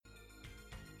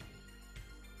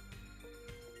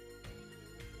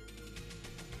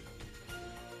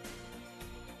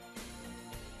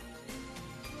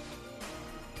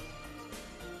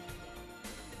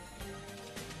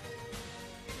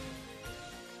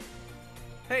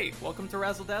Hey, welcome to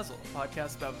Razzle Dazzle, a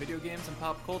podcast about video games and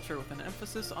pop culture with an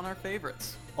emphasis on our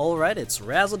favorites. Alright, it's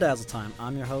Razzle Dazzle time.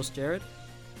 I'm your host, Jared.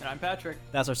 And I'm Patrick.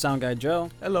 That's our sound guy, Joe.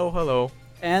 Hello.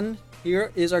 And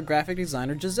here is our graphic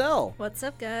designer, Giselle. What's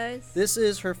up, guys? This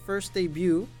is her first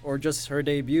debut, or just her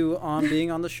debut, on being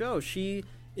on the show. She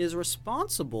is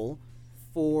responsible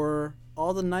for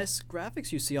all the nice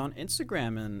graphics you see on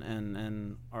Instagram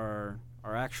and our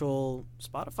actual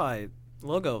Spotify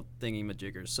logo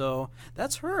thingy-majiggers. So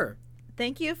that's her.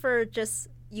 Thank you for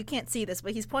you can't see this,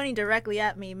 but he's pointing directly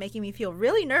at me, making me feel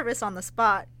really nervous on the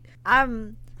spot.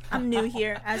 I'm new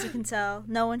here, as you can tell.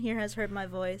 No one here has heard my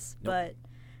voice, but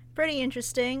pretty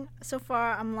interesting. So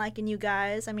far, I'm liking you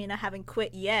guys. I mean, I haven't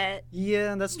quit yet.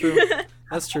 Yeah, that's true.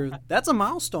 That's true. That's a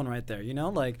milestone right there, you know?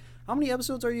 Like, how many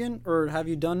episodes are you in, or have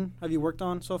you worked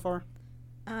on so far?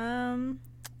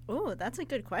 Oh, that's a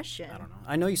good question. I don't know.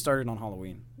 I know you started on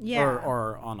Halloween. Yeah.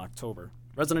 Or on October.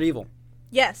 Resident Evil.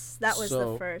 Yes, that was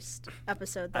So, the first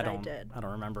episode that I did. I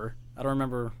don't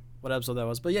remember what episode that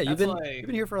was. But yeah, you've That's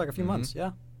been here for like a few months,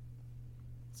 yeah?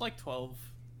 It's like 12,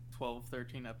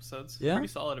 13 episodes. Yeah? Pretty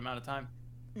solid amount of time.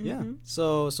 Yeah.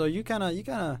 So you kind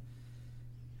of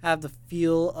have the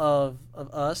feel of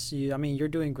us. You're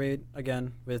doing great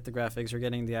again with the graphics. You're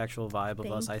getting the actual vibe of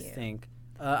us, I Thank you. think.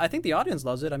 I think the audience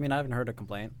loves it. I mean, I haven't heard a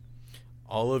complaint.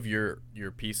 All of your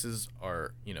pieces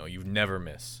are, you never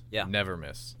miss. Yeah. Never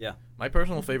miss. Yeah. My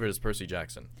personal favorite is Percy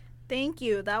Jackson. Thank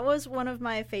you. That was one of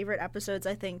my favorite episodes,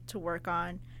 I think, to work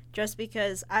on, just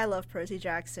because I love Percy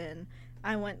Jackson.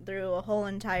 I went through a whole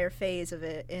entire phase of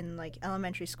it in,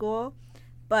 elementary school.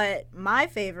 But my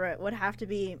favorite would have to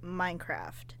be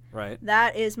Minecraft. Right.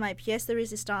 That is my pièce de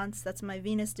résistance. That's my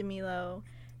Venus de Milo.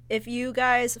 If you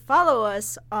guys follow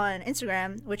us on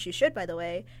Instagram, which you should, by the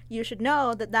way, you should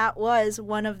know that was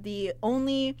one of the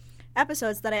only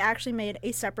episodes that I actually made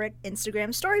a separate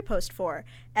Instagram story post for.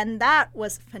 And that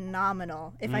was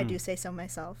phenomenal, if I do say so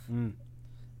myself.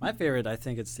 My favorite, I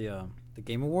think it's the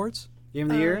Game Awards.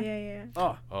 Game of the Year.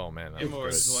 Yeah. Oh man, that Game was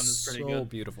Awards good. one is pretty so good.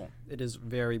 beautiful. It is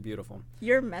very beautiful.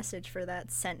 Your message for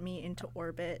that sent me into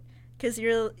orbit. Because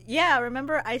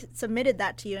remember I submitted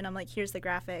that to you and I'm like, here's the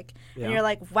graphic. Yeah. And you're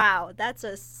like, wow, that's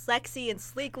a sexy and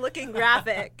sleek looking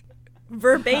graphic.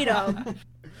 Verbatim.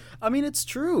 I mean, it's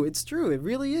true. It's true. It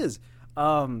really is.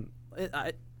 I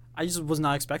just was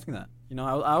not expecting that.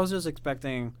 I was just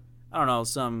expecting, I don't know,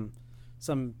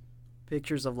 some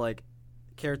pictures of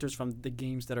characters from the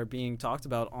games that are being talked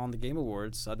about on the Game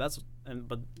Awards.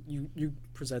 But you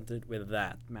presented with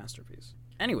that masterpiece.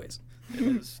 Anyways, It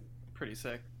is pretty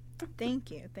sick. Thank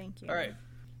you. All right.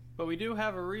 But we do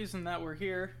have a reason that we're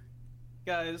here.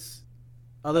 Guys,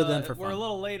 other than for fun. we're a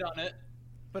little late on it,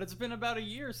 but it's been about a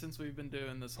year since we've been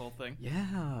doing this whole thing.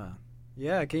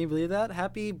 Yeah. Can you believe that?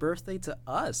 Happy birthday to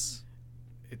us.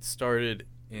 It started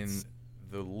in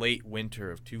the late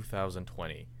winter of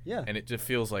 2020. Yeah. And it just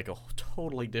feels like a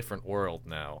totally different world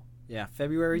now. Yeah,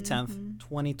 February 10th,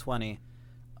 2020.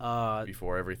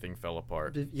 Before everything fell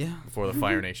apart. Yeah. Before the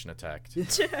Fire Nation attacked.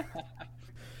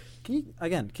 Can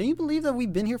you believe that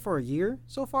we've been here for a year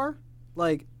so far?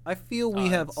 I feel we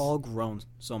have all grown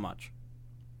so much.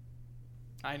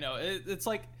 I know.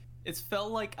 It's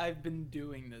felt like I've been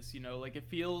doing this, it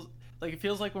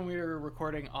feels like when we were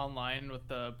recording online with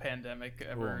the pandemic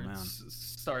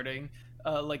starting,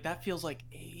 that feels like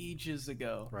ages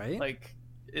ago. Right?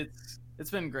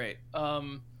 It's been great.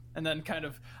 And then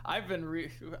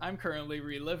I'm currently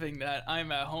reliving that.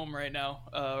 I'm at home right now,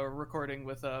 recording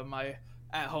with my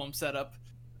at-home setup,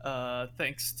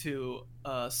 thanks to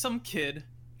some kid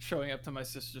showing up to my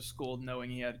sister's school knowing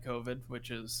he had COVID,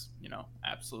 which is,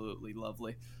 absolutely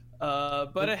lovely.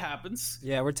 But it happens.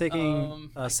 Yeah, we're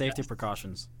taking safety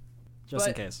precautions, just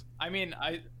in case. I mean,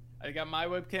 I got my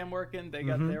webcam working. They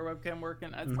got their webcam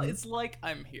working. It's like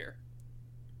I'm here,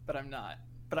 but I'm not.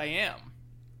 But I am.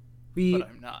 But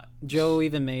I'm not. Joe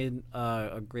even made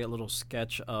a great little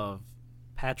sketch of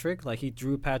Patrick. He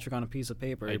drew Patrick on a piece of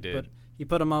paper. I did. He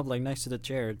put him up next to the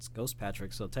chair. It's Ghost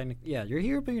Patrick. So technically, yeah, you're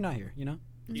here, but you're not here. You guys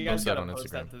Post that gotta on post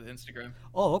Instagram. that to the Instagram.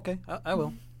 Oh, okay. I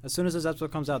will. As soon as this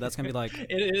episode comes out, that's gonna be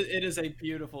It is a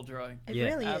beautiful drawing. It Yeah.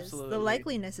 really is. Absolutely The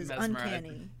likeliness is mesmerizing.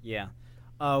 uncanny. Yeah.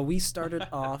 We started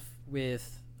off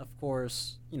with, of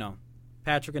course,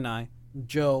 Patrick and I.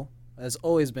 Joe has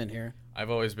always been here.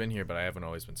 I've always been here, but I haven't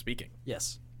always been speaking.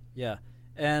 Yes. Yeah.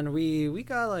 And we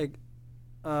got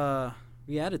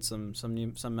we added some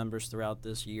members throughout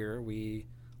this year. We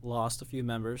lost a few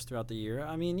members throughout the year.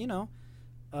 I mean,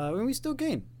 and we still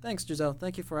gained. Thanks, Giselle.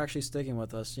 Thank you for actually sticking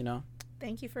with us,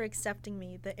 Thank you for accepting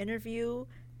me. The interview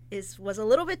was a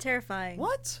little bit terrifying.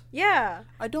 What? Yeah.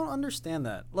 I don't understand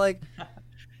that.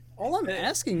 All I'm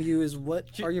asking you is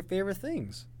what are your favorite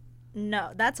things?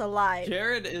 No, that's a lie.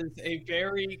 Jared is a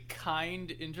very kind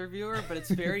interviewer, but it's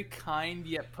very kind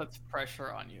yet puts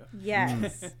pressure on you.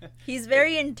 Yes. He's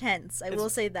very intense. I will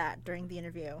say that during the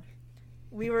interview.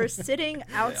 We were sitting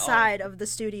outside of the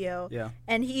studio,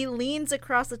 and he leans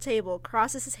across the table,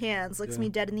 crosses his hands, looks me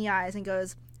dead in the eyes, and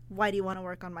goes, "Why do you want to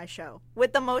work on my show?"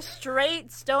 With the most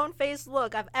straight, stone-faced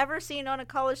look I've ever seen on a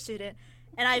college student.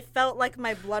 And I felt like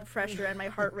my blood pressure and my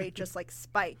heart rate just like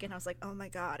spike. And I was like, oh my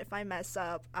God, if I mess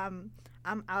up, I'm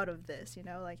out of this, you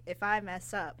know? Like, if I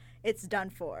mess up, it's done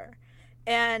for.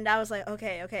 And I was like,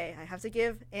 okay, I have to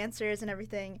give answers and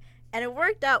everything. And it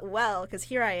worked out well because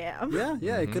here I am.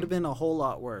 Yeah, it could have been a whole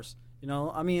lot worse. You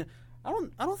know, I mean, I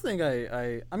don't think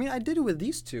I mean, I did it with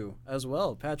these two as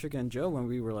well, Patrick and Joe, when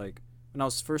I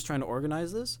was first trying to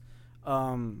organize this.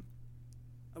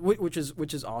 Which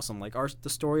is awesome. Like the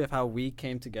story of how we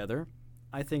came together,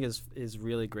 I think is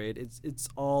really great. It's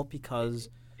all because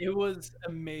it was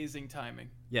amazing timing.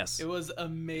 Yes. It was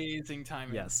amazing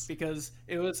timing. Yes. Because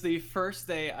it was the first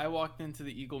day I walked into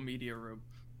the Eagle Media Room,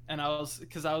 and I was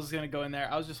gonna go in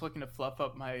there. I was just looking to fluff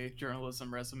up my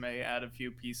journalism resume, add a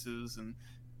few pieces, and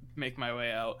make my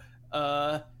way out.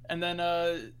 And then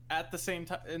at the same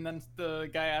time, and then the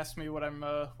guy asked me what I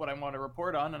want to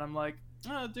report on, and I'm like,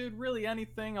 oh, dude, really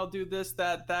anything. I'll do this,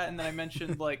 that, and then I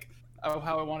mentioned like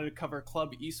how I wanted to cover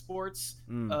club esports.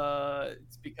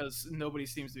 It's because nobody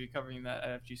seems to be covering that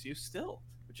at FGCU still,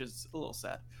 which is a little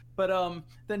sad. But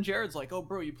then Jared's like, "Oh,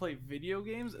 bro, you play video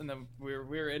games?" And then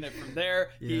we're in it from there.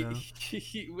 Yeah.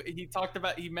 He talked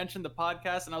about, he mentioned the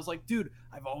podcast, and I was like, "Dude,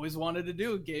 I've always wanted to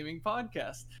do a gaming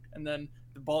podcast." And then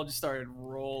the ball just started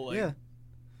rolling. Yeah.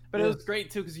 But it was great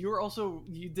too, because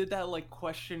you did that like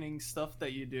questioning stuff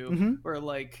that you do, where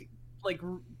like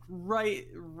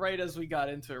right as we got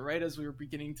into it, right as we were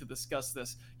beginning to discuss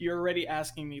this, you're already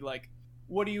asking me like,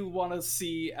 what do you want to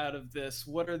see out of this?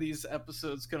 What are these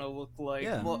episodes gonna look like?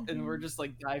 Yeah. Well, and we're just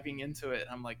like diving into it. And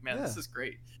I'm like, man, this is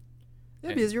great.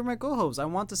 Yeah, because you're my co-host. I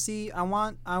want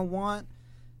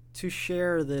to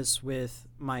share this with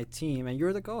my team, and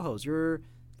you're the co-host. You're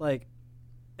like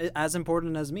as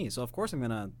important as me, so of course I'm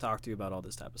gonna talk to you about all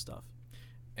this type of stuff.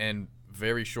 And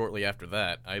very shortly after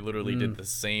that, I literally did the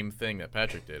same thing that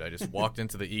Patrick did. I just walked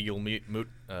into the Eagle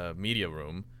media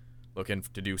room, looking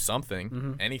to do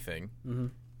something, anything,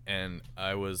 and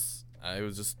I was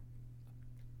just,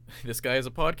 this guy has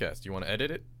a podcast. You want to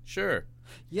edit it? Sure.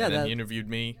 Yeah. And then he interviewed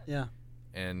me. Yeah.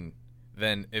 And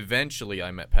then eventually I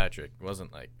met Patrick. It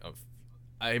wasn't like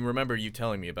I remember you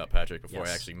telling me about Patrick before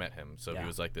I actually met him. So he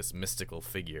was like this mystical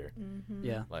figure.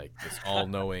 Yeah. Like this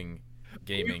all-knowing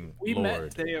gaming we lord.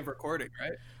 met the day of recording,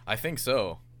 right? I think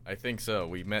so.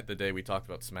 We met the day we talked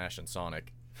about Smash and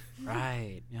Sonic.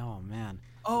 Right. Oh man.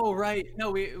 Oh right.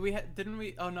 No, we had, didn't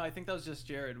we? Oh no, I think that was just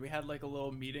Jared. We had like a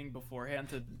little meeting beforehand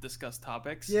to discuss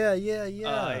topics. Yeah.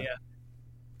 Yeah.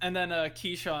 And then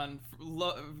Keyshawn,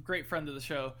 great friend of the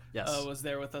show, was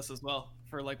there with us as well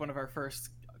for like one of our first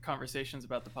conversations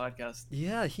about the podcast.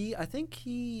 Yeah, I think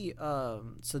he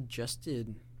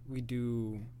suggested we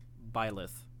do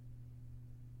Byleth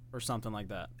or something like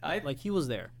that. Like he was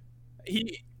there.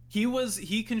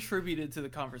 He contributed to the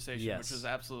conversation, Yes. which was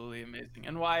absolutely amazing,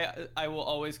 and why I will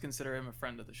always consider him a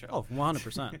friend of the show. Oh,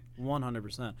 100%.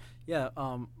 100%. Yeah,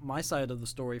 my side of the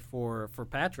story for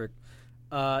Patrick,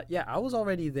 I was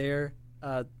already there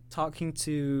talking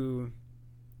to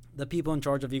the people in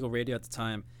charge of Eagle Radio at the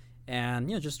time, and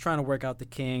just trying to work out the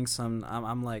kinks.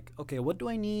 I'm like, okay, what do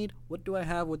I need? What do I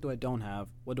have? What do I don't have?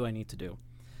 What do I need to do?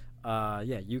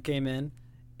 You came in,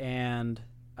 and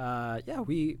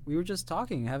we were just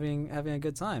talking, having a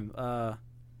good time.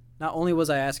 Not only was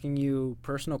I asking you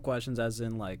personal questions, as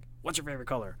in like, what's your favorite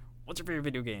color? What's your favorite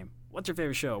video game? What's your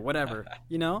favorite show? Whatever,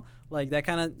 like that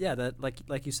kind of that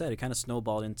like you said, it kind of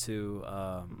snowballed into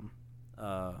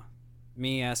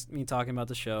me talking about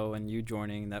the show and you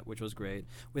joining that, which was great.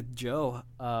 With Joe,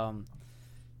 I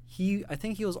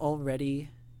think he was already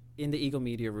in the Eagle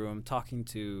Media Room talking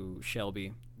to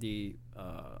Shelby, the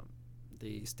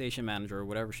station manager or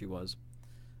whatever she was,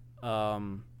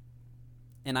 and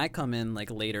I come in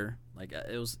like later, like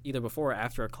it was either before or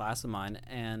after a class of mine,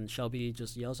 and Shelby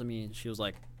just yells at me and she was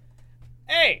like,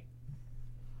 "Hey,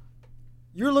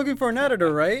 you're looking for an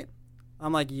editor, right?"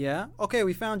 I'm like, "Yeah." "Okay,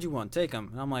 we found you one. Take him."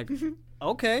 And I'm like,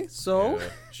 "Okay, so." Yeah,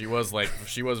 she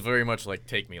was very much like,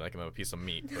 take me like I'm a piece of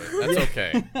meat, but that's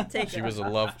okay.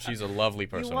 She's a lovely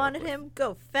person. You wanted him?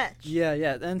 Go fetch.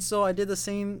 Yeah. And so I did the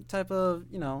same type of,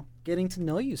 getting to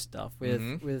know you stuff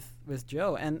with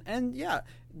Joe, and yeah,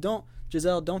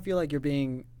 Giselle, don't feel like you're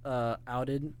being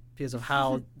outed because of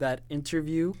how that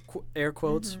interview, air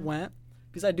quotes, went.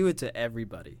 because I do it to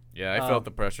everybody. Yeah, I felt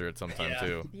the pressure at some time Yeah.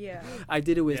 too. Yeah. I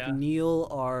did it with Yeah. Neil,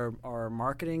 our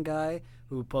marketing guy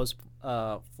who posts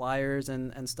flyers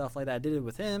and stuff like that. I did it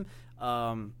with him,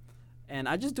 and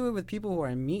I just do it with people who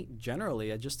I meet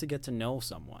generally, just to get to know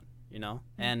someone, you know.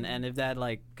 And if that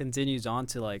like continues on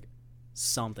to like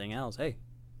something else, hey,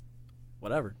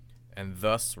 whatever. And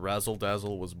thus, Razzle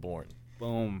Dazzle was born.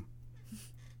 Boom.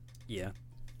 Yeah.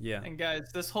 Yeah. And guys,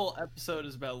 this whole episode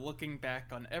is about looking back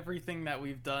on everything that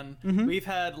we've done. Mhm. We've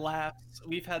had laughs,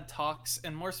 we've had talks,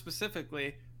 and more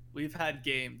specifically, we've had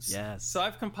games. Yes. So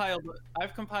I've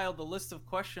compiled a list of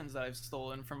questions that I've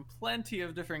stolen from plenty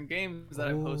of different games that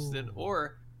I've hosted Ooh.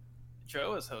 or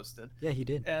Joe has hosted. Yeah, he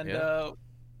did. And Yeah.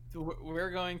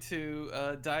 we're going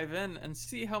to dive in and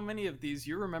see how many of these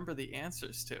you remember the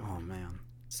answers to. Oh man.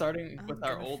 Starting I'm with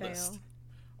our gonna oldest. fail.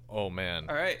 Oh man.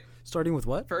 All right, Starting with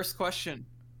what? first question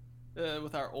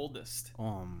with our oldest.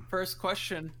 First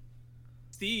question: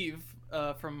 Steve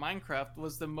from Minecraft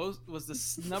was the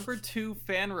number 2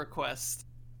 fan request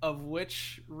of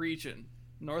which region?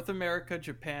 North America,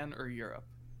 Japan, or Europe?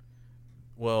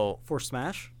 Well, For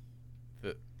Smash?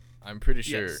 I'm pretty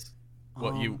sure Yes.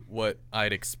 what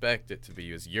I'd expect it to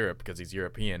be is Europe because he's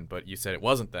European, but you said it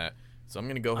wasn't that. So I'm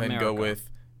gonna go ahead and go America. with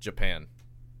Japan.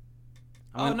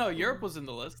 Oh no, Europe was in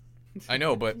the list. I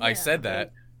know, but I Yeah. said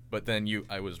that. But then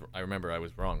I remember I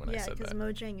was wrong when I Yeah, said because that.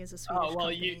 Mojang is a Swedish Oh well,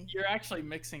 company. you're actually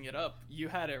mixing it up. You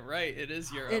had it right. It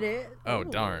is Europe. It is. Oh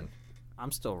Ooh. darn.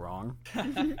 I'm still wrong.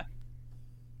 Oh,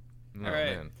 All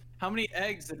right. man. How many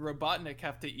eggs did Robotnik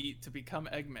have to eat to become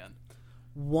Eggman?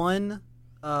 One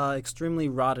extremely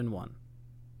rotten one.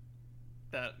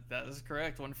 That is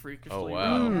correct. One freakishly. Oh,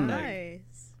 wow. rotten Mm. egg.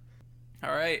 Nice.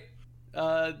 All right.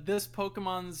 This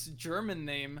Pokemon's German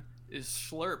name is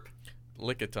Schlurp.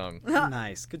 Lickitung,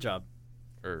 Nice. Good job.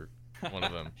 or one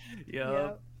of them.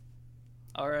 Yup.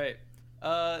 All right.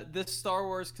 This Star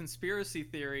Wars conspiracy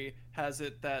theory has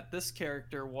it that this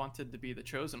character wanted to be the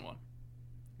chosen one.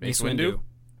 Mace Windu?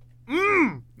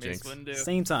 Mmm. Mace Jinx. Windu.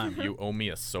 Same time. You owe me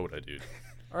a soda, dude.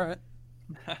 All right.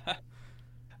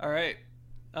 All right.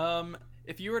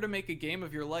 If you were to make a game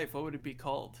of your life, what would it be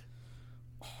called?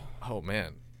 Oh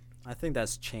man. I think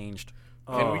that's changed.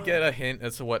 Can we Oh, get a hint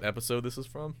as to what episode this is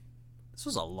from? This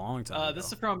was a long time ago.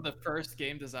 This is from the first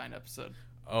game design episode.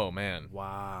 Oh man.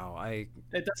 Wow.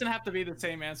 It doesn't have to be the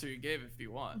same answer you gave if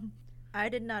you want. I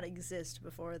did not exist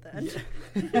before then.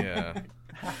 Yeah.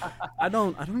 I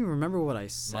don't even remember what I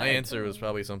said. My answer was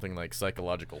probably something like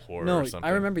psychological horror No, or something.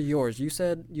 I remember yours. You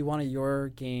said you wanted your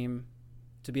game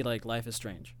to be like Life is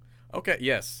Strange. Okay,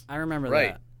 yes. I remember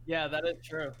Right. that. Yeah, that is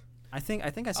true. I think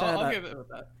I said I'll give it with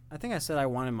that. I think I said I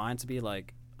wanted mine to be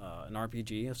like an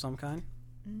RPG of some kind.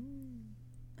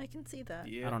 I can see that.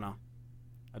 Yeah. I don't know.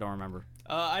 I don't remember.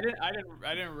 I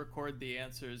didn't record the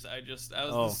answers. I was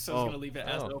gonna leave it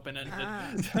as Oh. open ended.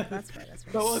 Ah, that's right. That's right.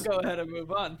 But we'll go ahead and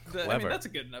move on. I mean, Clever. that's a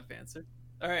good enough answer.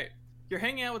 All right. You're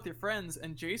hanging out with your friends,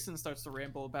 and Jason starts to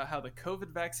ramble about how the COVID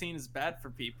vaccine is bad for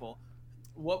people.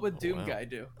 What would Doom wow. Guy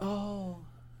do? Oh.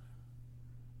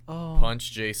 Oh.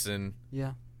 Punch Jason.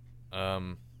 Yeah.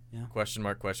 Yeah. Question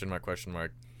mark, question mark, question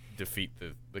mark. Defeat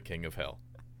the King of Hell.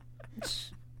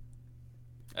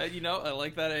 I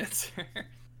like that answer.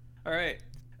 All right.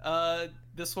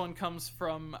 This one comes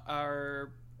from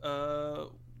our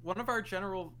one of our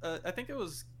general. I think it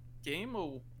was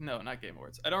no, not Game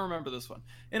Awards. I don't remember this one.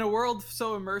 In a world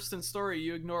so immersed in story,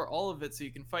 you ignore all of it so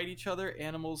you can fight each other,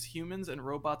 animals, humans, and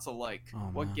robots alike. Oh,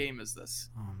 What man. game is this?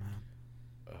 Oh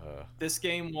man. This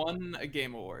game won a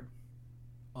Game Award.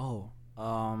 Oh.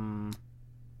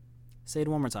 Say it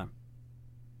one more time.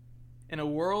 In a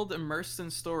world immersed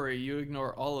in story, you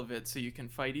ignore all of it so you can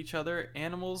fight each other,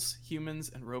 animals,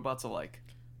 humans, and robots alike.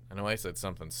 I know I said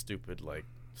something stupid like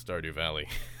Stardew Valley.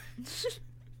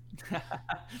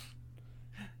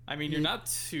 I mean, you're not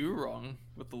too wrong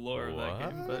with the lore of that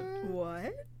game, but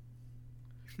What?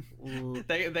 Ooh,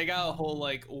 they got a whole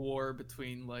like war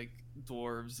between like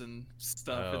dwarves and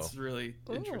stuff. Oh. It's really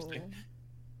interesting. Ooh.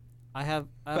 I have.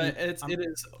 But it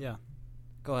is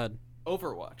Go ahead.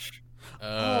 Overwatch.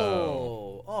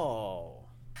 Oh.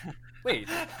 Wait.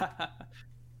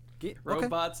 Okay.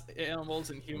 Robots, animals,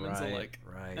 and humans alike.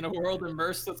 Right. In a world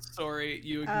immersed with story,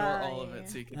 you ignore all of it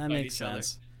so you can That fight makes each other.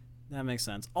 sense. That makes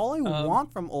sense. All I Um,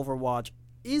 want from Overwatch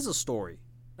is a story.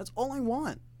 That's all I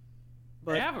want.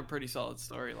 They But have a pretty solid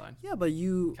storyline, yeah, but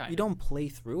you Kinda. don't play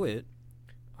through it.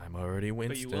 I'm already but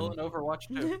Winston. you will in Overwatch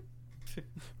too.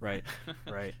 Right.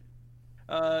 Right.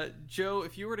 Joe,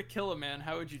 if you were to kill a man,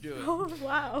 how would you do it? Oh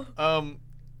wow.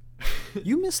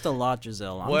 You missed a lot,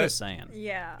 Giselle. I'm What? just saying.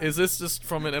 Yeah. Is this just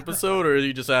from an episode, or are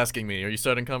you just asking me? Are you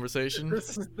starting conversation?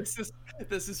 This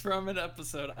is from an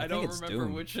episode. I think don't it's remember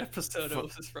Doom. which episode it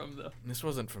was from though. This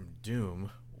wasn't from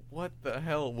Doom. What the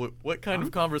hell? What kind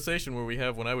of conversation were we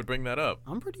have when I would bring that up?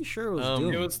 I'm pretty sure it was Um,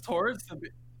 Doom. It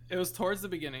was towards the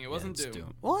beginning. It wasn't it's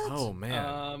Doom. What? Oh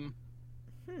man,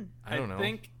 I don't know.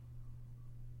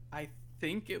 I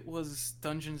think it was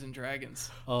Dungeons and Dragons.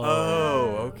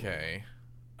 Oh, okay.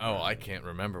 Oh, I can't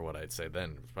remember what I'd say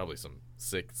then. It was probably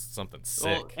something sick.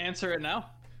 Well, answer it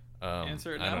now.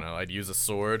 answer it I don't now. know. I'd use a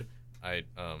sword. I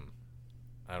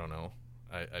don't know.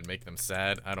 I'd make them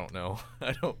sad. I don't know.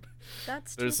 I don't.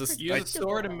 That's There's too this- Use a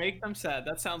sword and predictable. make them sad.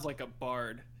 That sounds like a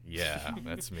bard. Yeah,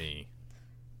 that's me.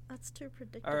 That's too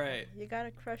predictable. Alright. You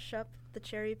gotta crush up the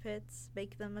cherry pits,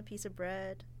 bake them a piece of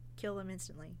bread, kill them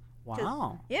instantly.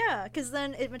 Wow. Yeah, because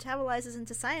then it metabolizes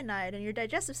into cyanide in your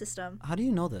digestive system. How do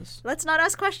you know this? Let's not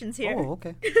ask questions here. Oh,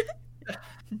 okay.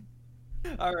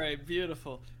 All right,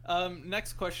 beautiful.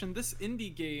 Next question. This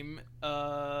indie game,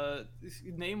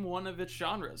 name one of its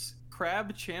genres.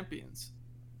 Crab Champions.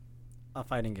 A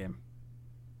fighting game.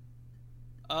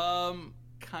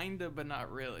 Kinda, but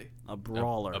not really. A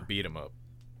brawler. A beat 'em up.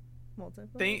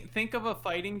 Multiple. Think of a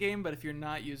fighting game, but if you're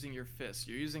not using your fists,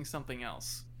 you're using something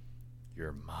else.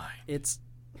 You're mine. It's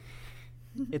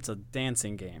a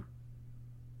dancing game.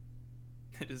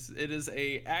 It is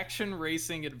a action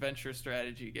racing adventure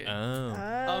strategy game.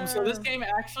 Oh. So this game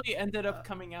actually ended up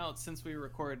coming out since we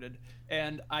recorded,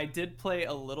 and I did play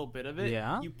a little bit of it.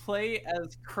 Yeah? You play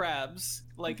as crabs,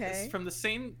 like Okay. from the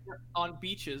same on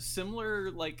beaches, similar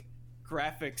like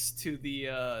graphics to the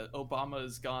Obama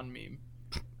is gone meme.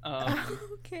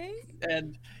 Okay.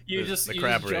 And you The just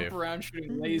crab jump rave. around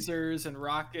shooting lasers and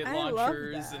rocket I love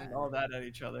launchers and that. all that at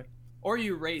each other, or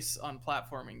you race on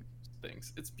platforming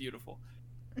things. It's beautiful.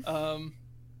 All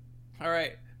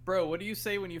right, bro. What do you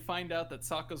say when you find out that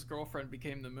Sokka's girlfriend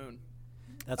became the moon?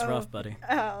 That's Oh. rough, buddy.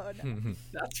 Oh, no.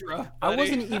 That's rough. I buddy.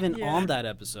 wasn't even Yeah. on that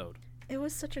episode. It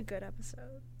was such a good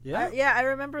episode. Yeah? Yeah, I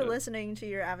remember Good. listening to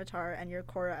your Avatar and your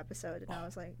Korra episode, and I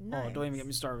was like, nice. Oh, don't even get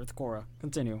me started with Korra.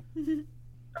 Continue.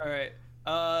 All right.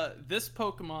 This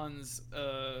Pokemon's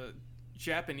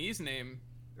Japanese name,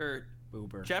 or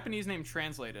Boober. Japanese name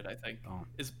translated, I think, Oh.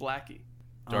 is Blackie.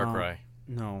 Darkrai.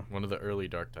 No. One of the early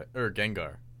dark type. Or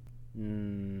Gengar.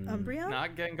 Umbreon?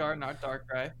 Not Gengar, not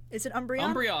Darkrai. Is it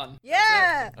Umbreon? Umbreon.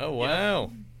 Yeah! Oh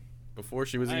wow. Before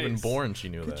she was even Nice. born, she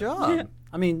knew Good that. job.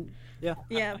 I mean, yeah.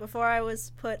 Yeah, before I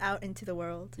was put out into the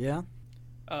world. Yeah.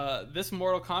 This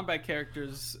Mortal Kombat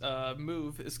character's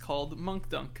move is called Monk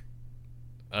Dunk.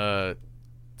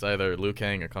 It's either Liu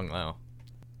Kang or Kung Lao.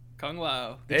 Kung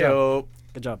Lao. Good job. Heyo.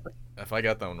 Good job. If I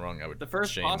got that one wrong, I would The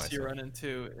first shame boss myself. you run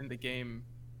into in the game.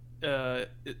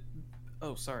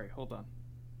 Oh, sorry. Hold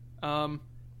on.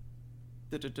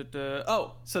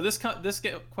 Oh, so this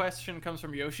question comes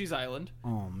from Yoshi's Island.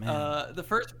 Oh, man. The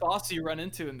first boss you run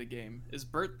into in the game is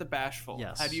Bert the Bashful.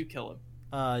 Yes. How do you kill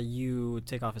him? You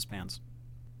take off his pants.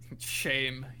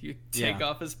 Shame. You take Yeah.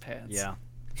 off his pants. Yeah.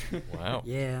 Wow.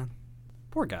 Yeah.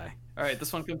 Poor guy. All right.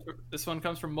 This one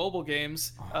comes from mobile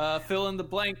games. Fill in the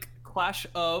blank. Clash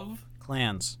of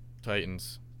Clans.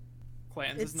 Titans.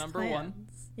 Clans is number one.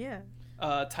 Clans.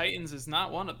 Yeah. Titans is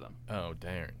not one of them. Oh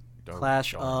darn.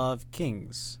 Clash darn. of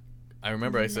Kings. I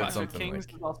remember I said Clash of something Kings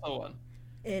like is also one.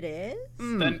 It is?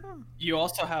 Then you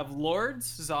also have lords,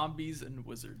 zombies, and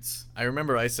wizards. I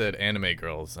remember I said anime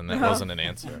girls, and that wasn't an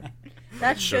answer.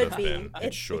 That It should should've be. been. It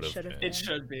It should've should have been. been. It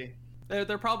should be.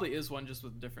 There probably is one just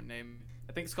with a different name.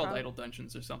 I think it's called Prob- Idle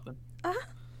Dungeons or something.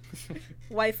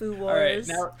 Waifu All right, Wars.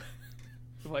 now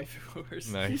Waifu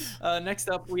Wars. Nice. Next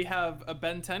up, we have a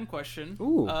Ben 10 question.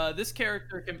 Ooh.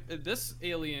 This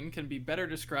alien can be better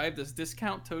described as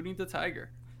Discount Tony the Tiger.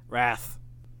 Wrath.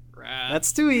 Right.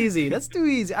 That's too easy. That's too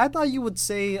easy. I thought you would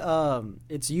say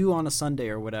it's you on a Sunday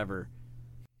or whatever.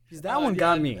 'Cause that one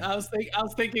got me. I was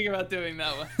thinking about doing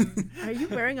that one. Are you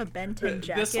wearing a Ben 10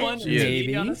 jacket? This one is Yeah.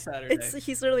 maybe on a Maybe. Saturday.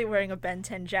 He's literally wearing a Ben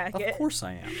 10 Of jacket. course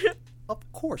I am.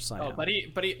 Of course I am. Oh, but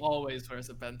he always wears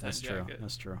a Ben 10 That's true. jacket.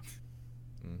 That's true.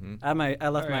 hmm I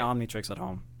left my Alright. Omnitrix at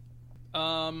home.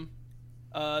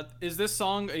 Is this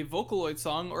song a Vocaloid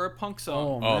song or a punk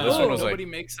song? Oh, this one was Nobody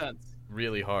like- makes sense.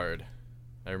 Really hard.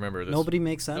 I remember this. Nobody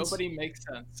makes sense. Nobody makes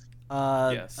sense.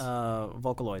 Yes. Yes.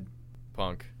 Vocaloid.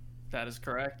 Punk. That is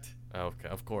correct. Oh, okay,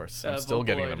 of course. I'm still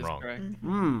getting Vocaloid them is wrong. correct.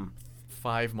 Hmm.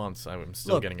 5 months, I'm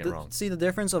still Look, getting it wrong. see the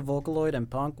difference of Vocaloid and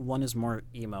Punk. One is more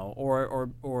emo,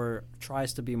 or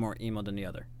tries to be more emo than the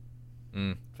other.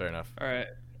 Fair enough. All right.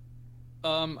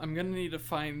 I'm gonna need to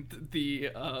find the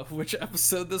which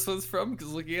episode this was from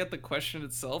because looking at the question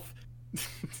itself,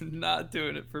 Not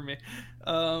doing it for me.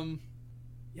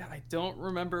 Yeah, I don't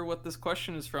remember what this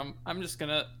question is from. I'm just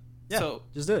gonna. Yeah, so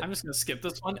just do it. I'm just gonna skip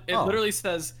this one. It Oh. literally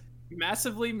says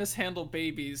massively mishandled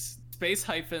babies space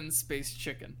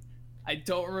chicken. I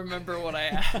don't remember what I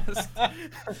asked.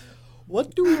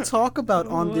 What do we talk about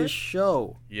on What? this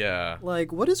show? Yeah.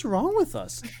 Like, what is wrong with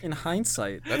us? In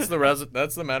hindsight, That's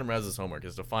the Madam Raz's homework,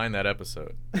 is to find that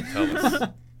episode and tell us.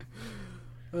 Ugh.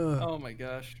 Oh my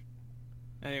gosh.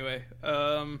 Anyway,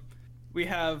 we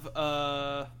have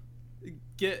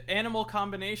get animal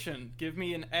combination. Give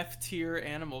me an F tier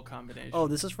animal combination. Oh,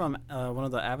 this is from one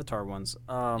of the Avatar ones.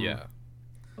 Yeah.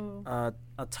 Ooh. A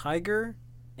tiger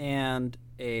and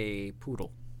a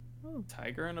poodle.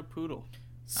 Tiger and a poodle.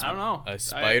 I don't know. A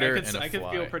spider and a I could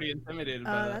fly. feel pretty intimidated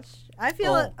by that. I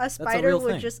feel Oh, a spider real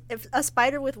would thing. just if a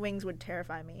spider with wings would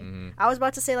terrify me. Mhm. I was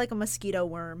about to say like a mosquito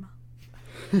worm.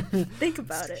 Think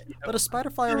about it. But a spider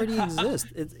fly already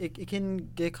exists. It can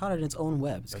get caught in its own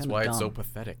web. It's That's kind of why dumb. it's so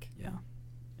pathetic.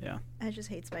 Yeah. I just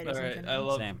hate spiders. All in right, general. I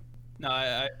love. Same. No,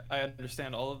 I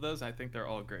understand all of those. I think they're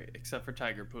all great, except for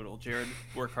Tiger Poodle. Jared,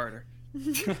 work harder.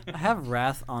 I have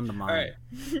wrath on the mind. All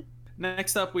right.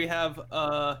 Next up, we have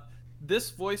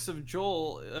this voice of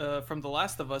Joel from The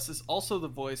Last of Us is also the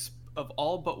voice of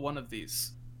all but one of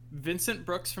these: Vincent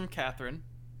Brooks from Catherine,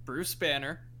 Bruce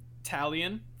Banner,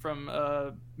 Talion from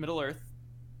Middle Earth,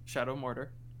 Shadow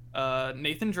Mortar,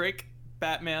 Nathan Drake,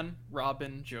 Batman,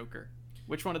 Robin, Joker.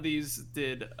 Which one of these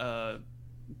did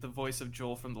the voice of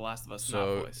Joel from The Last of Us not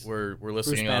So voice? we're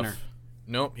listing Banner. off.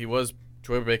 Nope,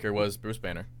 Troy Baker was Bruce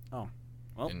Banner. Oh,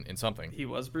 well. In something. He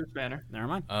was Bruce Banner. Never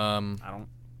mind. Um, I I'm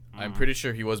don't. pretty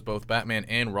sure he was both Batman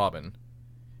and Robin.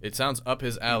 It sounds up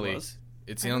his alley. was?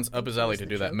 It I sounds don't up think his he alley was to the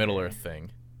do that Middle Joker. Earth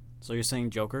thing. So you're saying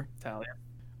Joker?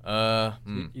 Talion.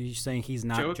 You're saying he's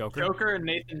not Joker? Joker and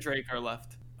Nathan Drake are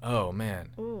left. Oh man.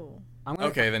 Ooh. I'm gonna,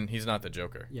 Okay, then he's not the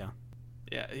Joker. Yeah.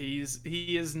 Yeah, he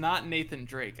is not Nathan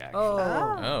Drake actually.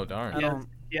 Oh. Oh darn. I He has, don't.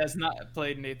 he has not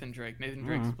played Nathan Drake. Nathan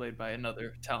Drake's Mhm. played by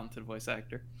another talented voice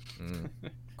actor. Mm.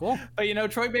 Cool. But you know,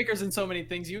 Troy Baker's in so many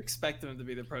things, you expect him to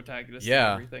be the protagonist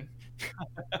Yeah. of everything.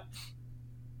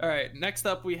 All right, next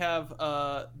up we have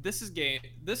this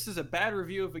is a bad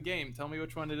review of a game. Tell me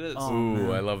which one it is. Oh, Ooh,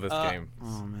 man. I love this game.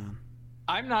 Oh man.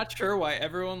 I'm not sure why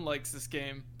everyone likes this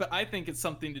game, but I think it's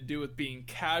something to do with being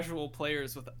casual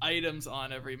players with items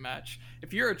on every match.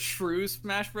 If you're a true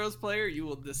Smash Bros. Player, you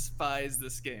will despise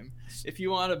this game. If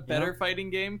you want a better fighting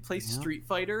game, play Street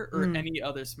Fighter or Mm. any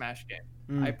other Smash game.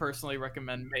 Mm. I personally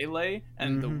recommend Melee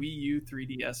and the Mhm. Wii U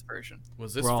 3DS version.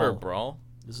 Was this Brawl. for Brawl?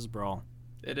 This is Brawl.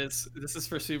 This is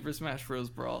for Super Smash Bros.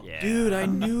 Brawl. Yeah. Dude, I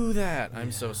knew that. I'm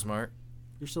Yeah. so smart.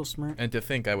 You're so smart. And to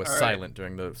think I was All right. silent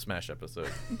during the Smash episode.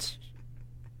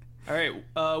 All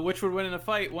right, which would win in a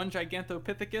fight? One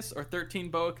Gigantopithecus or 13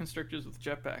 boa constrictors with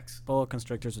jetpacks? Boa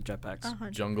constrictors with jetpacks.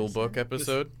 100%. Jungle Book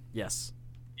episode? Yes.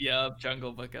 Yup,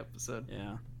 Jungle Book episode.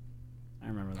 Yeah. I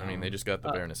remember that. I mean, they just got the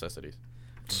bare necessities.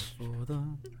 For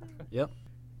the... Yep.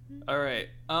 All right.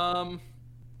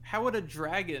 How would a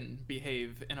dragon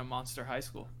behave in a Monster High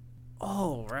School?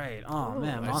 Oh right. Oh Ooh.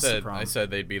 man, I Monster said Prom.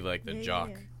 they'd be like the Yeah, jock,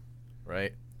 yeah.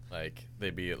 right? Like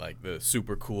they'd be like the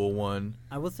super cool one.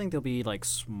 I would think they'll be like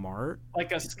smart.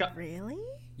 Like a Scott. Really?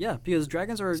 Yeah, because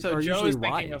dragons are So Joe usually is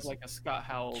thinking wise. of like a Scott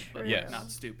Howell, but Yes. like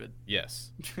not stupid.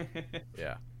 Yes.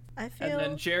 Yeah. I feel. And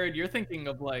then Jared, you're thinking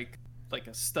of like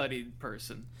a studied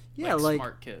person. Yeah, like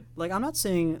smart kid. like I'm not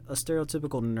saying a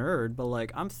stereotypical nerd, but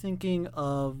like I'm thinking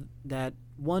of that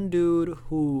one dude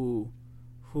who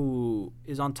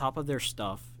is on top of their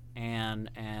stuff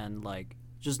and like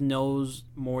just knows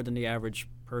more than the average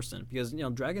person, because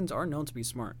dragons are known to be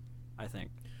smart, I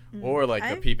think. Or like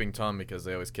I- a peeping Tom, because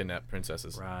they always kidnap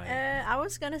princesses. Right. I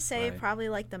was gonna say Right. probably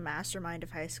like the mastermind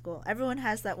of high school. Everyone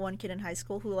has that one kid in high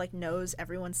school who like knows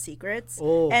everyone's secrets.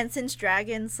 Oh. And since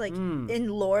dragons like Mm. in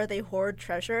lore they hoard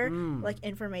treasure, Mm. like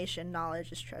information,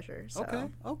 knowledge is treasure. So.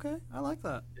 Okay, I like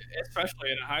that.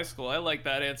 Especially in a high school. I like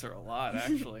that answer a lot,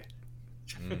 actually.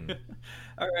 Mm.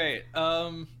 All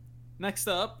right. Next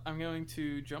up, I'm going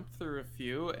to jump through a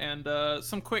few and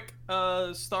some quick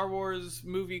Star Wars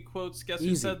movie quotes. Guess who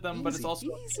Easy, said them? But it's easy, also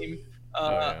a easy. meme.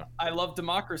 yeah. I love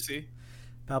democracy.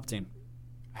 Palpatine.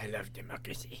 I love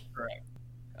democracy.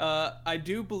 I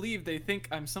do believe they think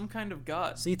I'm some kind of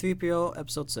god. C-3PO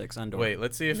episode 6 Andor. Wait,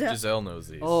 let's see if Yeah. Giselle knows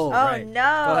these. Oh, Oh right.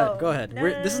 no! Go ahead. No,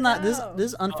 This is no, not no. this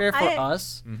is unfair for I-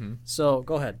 us. Mm-hmm. So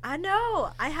go ahead. I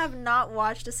know. I have not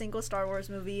watched a single Star Wars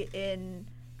movie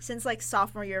since like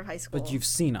sophomore year of high school. But you've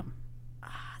seen them.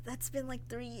 That's been like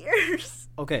 3 years.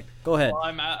 Okay, go ahead. Well,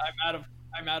 I'm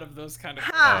out of those kind of.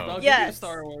 Ha, I'll give you a yes.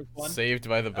 Star Wars one. Saved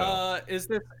by the Bell. Is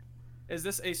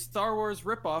this a Star Wars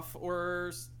ripoff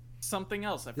or something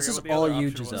else. I This forget is what the all other you,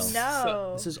 option was. Giselle.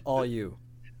 No. This is all you.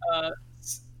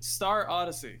 Star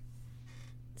Odyssey.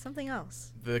 Something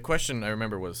else. The question I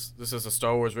remember was, this is a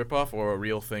Star Wars ripoff or a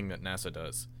real thing that NASA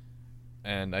does?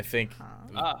 And I think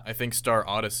I think Star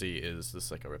Odyssey is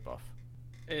this like a ripoff.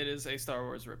 It is a Star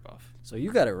Wars ripoff. So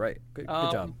you got it right. Good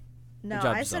job. No, job,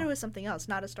 I said Giselle. it was something else,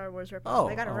 not a Star Wars ripoff. Oh,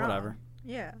 I got it wrong. whatever.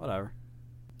 Yeah. Whatever.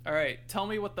 All right, tell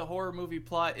me what the horror movie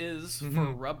plot is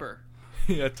for Rubber.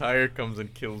 A tire comes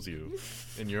and kills you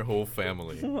and your whole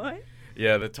family. What?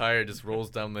 Yeah, the tire just rolls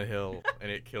down the hill and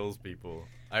it kills people.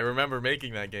 I remember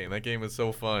making that game. That game was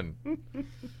so fun.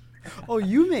 Oh,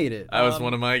 you made it. That was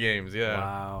one of my games, yeah.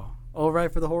 Wow. Oh,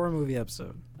 right, for the horror movie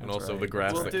episode. And That's also right. the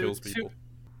grass We'll that do kills people.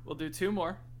 We'll do 2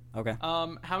 more. Okay.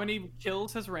 How many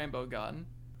kills has Rambo gotten?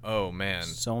 Oh man.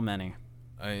 So many.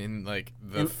 In like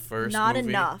the first Not movie,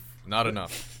 enough. Not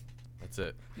enough. That's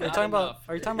it. Are you Not talking about? enough.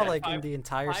 Are you talking about like in Five- the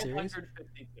entire series?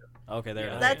 552. Okay, there.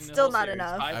 Yeah, it is. That's in the still whole not series,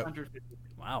 enough. 552.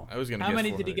 Wow. I was gonna. How guess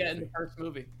many did he get in the 450. first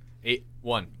movie?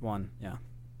 1. One. Yeah.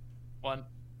 1.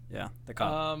 Yeah. The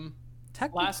cop.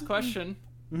 Technically- Last question.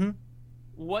 Mhm.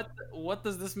 What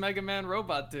does this Mega Man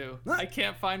robot do? What? I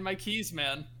can't find my keys,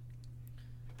 man.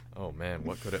 Oh man,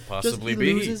 what could it Just possibly he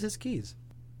be? loses his keys.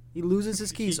 He loses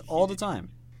his keys all the time.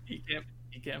 He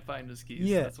can't find his keys.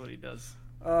 Yeah. That's what he does.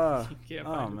 He can't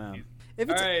Oh find his man. keys. If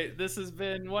All it's right, this has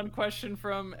been one question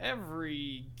from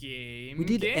every game. we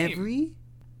did game. every.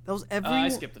 That was every. I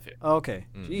skipped a few. Okay.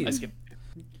 Mm. Jeez. I skipped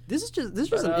a few. This is just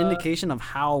But, an indication of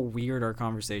how weird our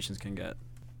conversations can get.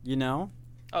 You know?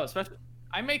 Oh, especially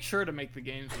I make sure to make the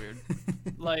games weird.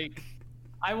 Like,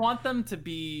 I want them to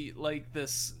be like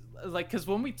this. Like, because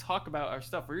when we talk about our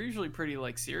stuff, we're usually pretty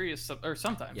like serious, or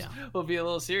sometimes Yeah. we'll be a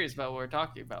little serious about what we're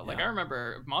talking about. Like, Yeah. I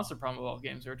remember Monster Prom of all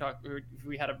games.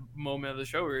 We had a moment of the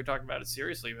show where we were talking about it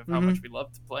seriously, of how Mhm. much we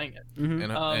loved playing it.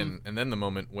 Mhm. And then the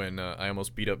moment when I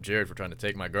almost beat up Jared for trying to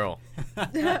take my girl.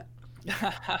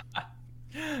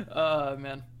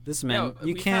 Man. This man, Yeah,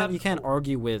 you can't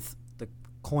argue with the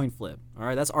coin flip. All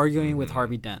right, that's arguing with Mhm.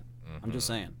 Harvey Dent. I'm just Mhm.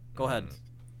 saying. Go ahead. Mhm.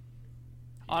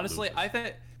 Honestly, loses. I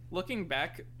think looking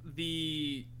back,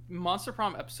 the Monster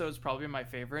Prom episode is probably my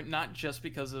favorite, not just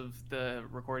because of the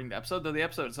recording the episode, though the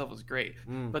episode itself was great,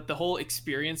 but the whole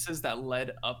experiences that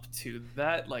led up to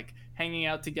that, like hanging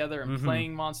out together and Mhm.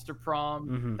 playing Monster Prom,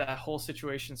 Mhm. that whole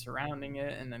situation surrounding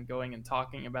it, and then going and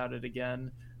talking about it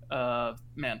again.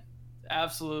 Man,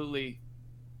 absolutely.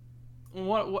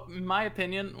 What, in my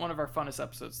opinion, one of our funnest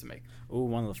episodes to make. Ooh,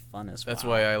 one of the funnest. That's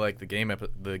wow. why I like the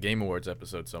Game Awards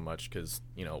episode so much, because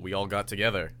we all got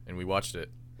together and we watched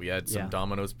it. We had some Yeah.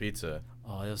 Domino's pizza.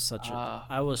 Oh, it was such a. Uh,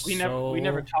 I was We so.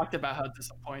 never talked about how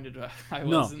disappointed I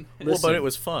No. was. In Well, Listen. but it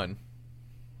was fun.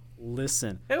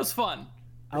 Listen, It was fun.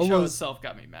 The I show was- itself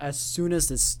got me mad. as soon as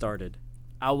this started,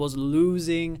 I was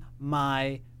losing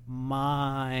my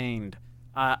mind.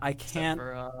 I Except can't.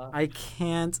 for, I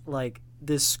can't like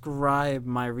describe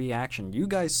my reaction. You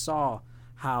guys saw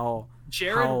how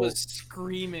Jared how- was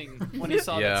screaming when he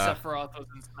saw Yeah. that Sephiroth was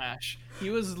in Smash. He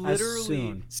was literally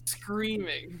soon-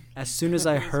 screaming. as soon as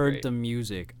I It was heard great. the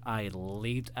music, I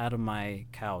leaped out of my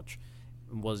couch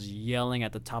and was yelling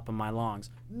at the top of my lungs,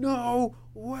 "No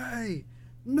way!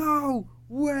 No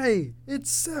way!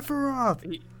 It's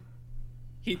Sephiroth!"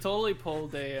 He totally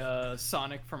pulled a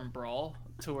Sonic from Brawl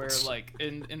to where like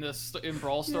in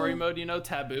Brawl story Yeah. mode,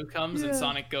 Taboo comes Yeah. and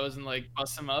Sonic goes and like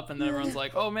busts him up, and then everyone's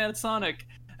like, "Oh man, it's Sonic!"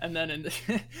 And then in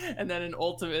and then in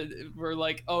Ultimate, we're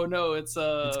like, "Oh no, it's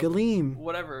It's Galeem.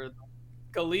 whatever,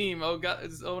 Galeem. Oh god,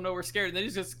 oh no, we're scared." And then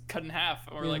he's just cut in half,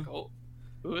 and we're Yeah. like, "Oh,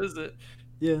 who is it?"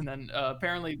 Yeah. And then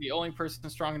apparently the only person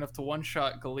strong enough to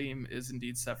one-shot Galeem is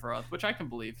indeed Sephiroth, which I can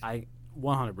believe.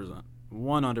 100%.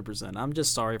 100%. I'm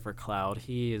just sorry for Cloud.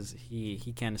 He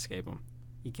can't escape him.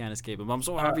 He can't escape him. I'm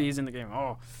so happy he's in the game.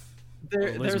 Oh.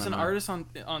 There's Listen, an man. artist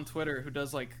on Twitter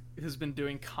who's been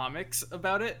doing comics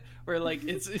about it, where like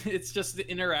it's just the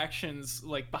interactions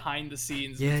like behind the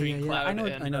scenes Yeah, between yeah, yeah. Cloud I know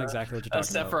and exactly what you're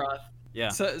talking about. Sephiroth. Yeah.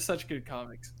 Such good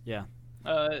comics. Yeah.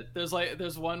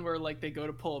 There's one where like they go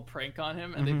to pull a prank on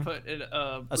him and Mhm. they put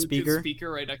a speaker?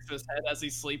 speaker right next to his head as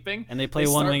he's sleeping. And they play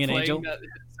They One start Winged playing Angel. that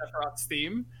Sephiroth's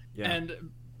theme, Yeah.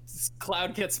 and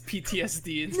Cloud gets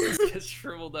PTSD and gets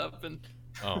shriveled up and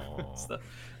Oh. stuff.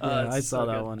 Yeah, It's I saw so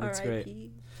that good. one. It's great.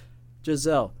 R.I.P.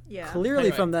 Giselle, Yeah. clearly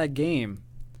Anyway. from that game,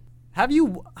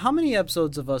 how many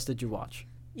episodes of us did you watch?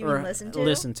 You mean listen to?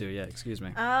 Listen to, yeah, excuse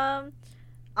me.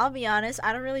 I'll be honest,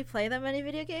 I don't really play that many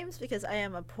video games because I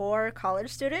am a poor college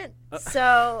student.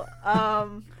 So,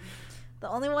 the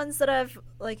only ones that I've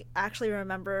like actually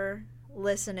remember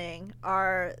listening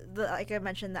are like I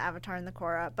mentioned, the Avatar and the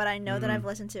Korra. But I know that I've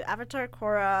listened to Avatar,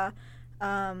 Korra,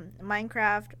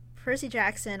 Minecraft, Percy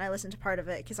Jackson, I listened to part of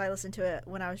it because I listened to it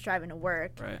when I was driving to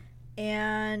work. Right.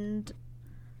 And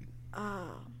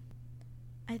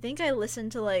I think I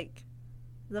listened to like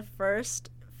the first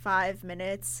 5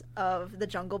 minutes of The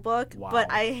Jungle Book, Wow.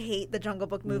 but I hate the Jungle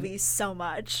Book movies so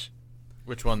much.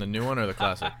 Which one, the new one or the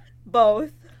classic?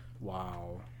 Both.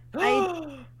 Wow.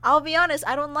 I'll be honest,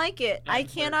 I don't like it. I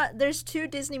Answer. cannot. There's 2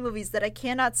 Disney movies that I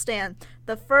cannot stand.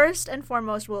 The first and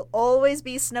foremost will always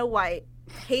be Snow White.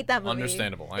 Hate that movie.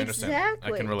 Understandable. I understand.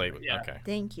 Exactly. I can relate with. Yeah. Okay.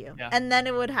 Thank you. Yeah. And then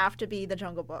it would have to be The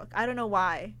Jungle Book. I don't know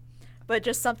why, but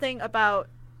just something about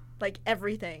like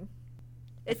everything.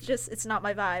 It's not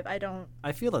my vibe. I don't.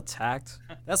 I feel attacked.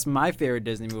 That's my favorite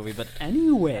Disney movie. But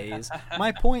anyways,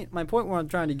 my point where I'm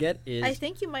trying to get is. I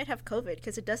think you might have COVID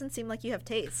because it doesn't seem like you have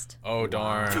taste. Oh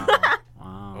darn.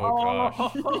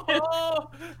 Wow. Oh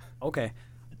gosh. Okay.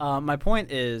 My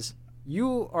point is,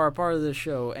 you are a part of this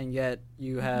show, and yet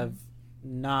you have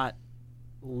not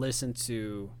listened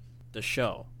to the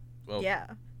show. Well, Yeah.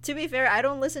 To be fair, I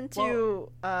don't listen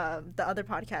to the other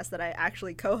podcast that I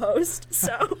actually co-host.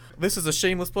 So this is a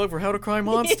shameless plug for How to Cry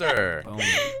Monster, Boom.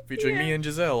 featuring me and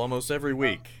Giselle almost every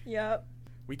week. yep.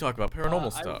 We talk about paranormal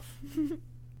I- stuff.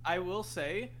 I will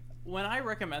say, when I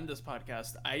recommend this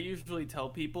podcast, I usually tell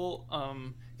people,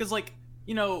 because like,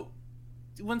 you know,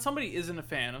 when somebody isn't a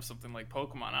fan of something like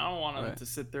Pokemon, I don't want them Right. to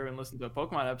sit there and listen to a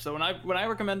Pokemon episode. When I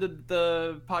recommended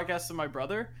the podcast to my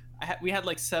brother, we had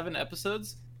like 7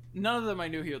 episodes. None of them I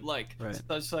knew he would like. Right. So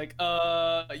I was like,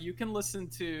 you can listen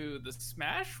to the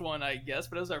Smash one, I guess,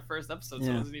 but it was our first episode, so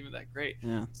Yeah. it wasn't even that great.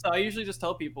 Yeah. So I usually just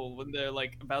tell people when they're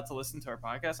like about to listen to our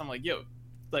podcast, I'm like, yo,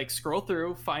 like scroll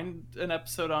through, find an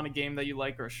episode on a game that you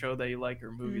like or a show that you like or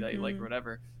a movie that you like or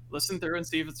whatever. Listen through and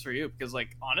see if it's for you. Because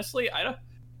like honestly,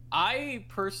 I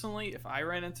personally, if I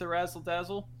ran into Razzle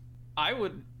Dazzle, I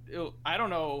don't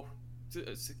know.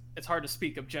 It's hard to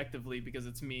speak objectively because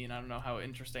it's me and I don't know how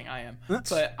interesting I am.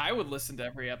 But I would listen to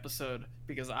every episode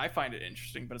because I find it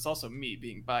interesting. But it's also me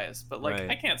being biased. But like Right.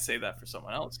 I can't say that for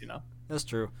someone else, you know. That's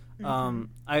true. Mhm.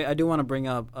 I do want to bring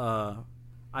up.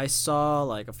 I saw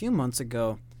like a few months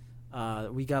ago,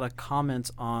 we got a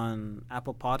comment on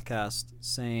Apple Podcast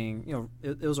saying, you know,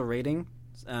 it was a rating.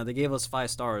 They gave us 5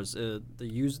 stars.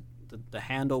 The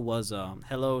handle was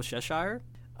Hello Cheshire.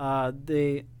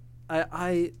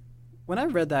 When I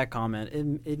read that comment,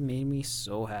 it made me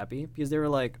so happy because they were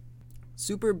like,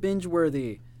 super binge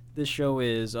worthy. This show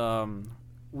is.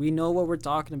 We know what we're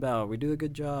talking about. We do a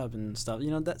good job and stuff.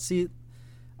 You know that. See,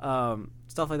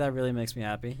 stuff like that really makes me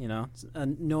happy. You know,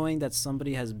 knowing that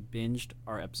somebody has binged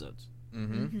our episodes.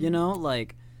 Mm-hmm. You know,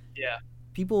 like Yeah.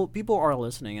 people are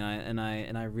listening, and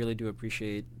I really do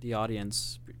appreciate the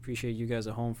audience. Appreciate you guys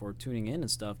at home for tuning in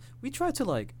and stuff. We try to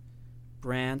like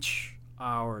branch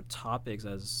our topics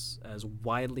as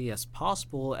widely as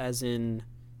possible, as in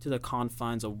to the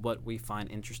confines of what we find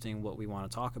interesting, what we want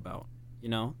to talk about. You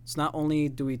know, it's not only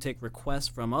do we take requests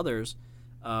from others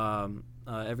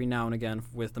every now and again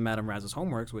with the Madame Raz's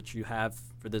homeworks, which you have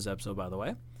for this episode, by the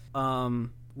way.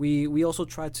 We also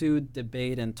try to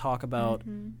debate and talk about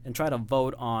and try to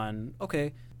vote on.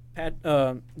 Okay,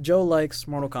 Joe likes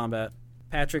Mortal Kombat.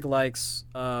 Patrick likes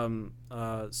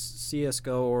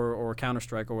CS:GO or Counter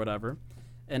Strike or whatever,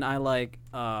 and I like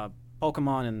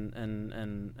Pokemon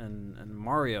and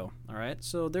Mario. All right,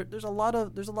 so there's a lot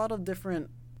of different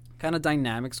kind of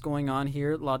dynamics going on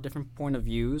here. A lot of different point of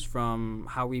views from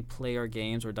how we play our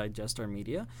games or digest our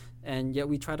media, and yet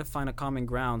we try to find a common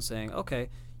ground, saying, okay,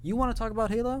 you want to talk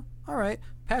about Halo? All right,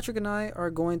 Patrick and I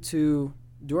are going to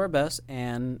do our best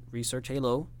and research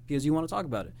Halo because you want to talk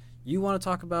about it. You want to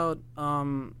talk about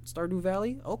Stardew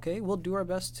Valley? Okay, we'll do our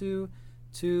best to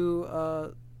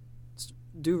do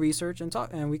research and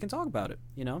talk, and we can talk about it.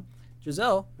 You know,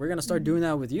 Giselle, we're gonna start doing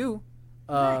that with you.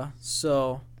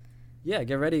 So, yeah,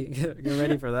 get ready, get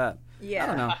ready for that. Yeah. I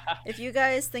don't know. If you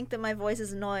guys think that my voice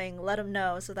is annoying, let them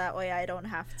know so that way I don't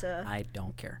have to. I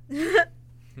don't care.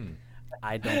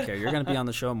 I don't care. You're gonna be on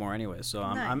the show more anyway, so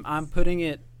I'm Nice. putting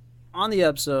it on the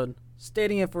episode,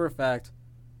 stating it for a fact.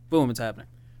 Boom, it's happening.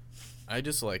 I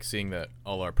just like seeing that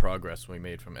all our progress we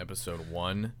made from episode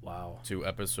 1 Wow. to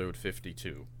episode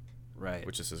 52, Right.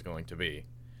 which this is going to be.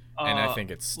 And I think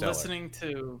it's stellar.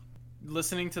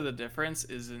 Listening to the difference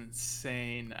is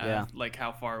insane. Yeah. Like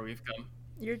how far we've come.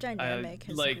 Your dynamic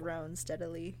has like- grown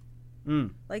steadily.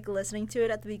 Mm. Like listening to it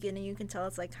at the beginning, you can tell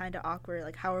it's like kind of awkward.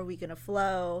 Like, how are we gonna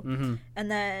flow? Mm-hmm. And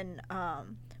then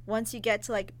once you get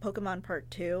to like Pokemon Part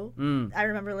 2, Mm. I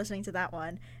remember listening to that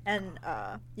one, and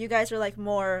you guys were like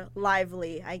more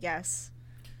lively, I guess.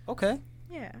 Okay.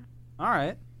 Yeah. All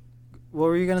right. What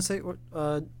were you gonna say,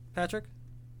 Patrick?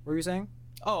 What were you saying?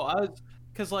 Oh,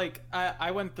 because like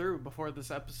I went through before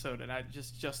this episode, and I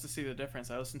just to see the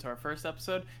difference. I listened to our first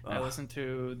episode, and I listened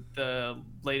to the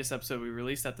latest episode we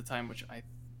released at the time, which I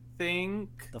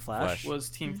think The Flash? was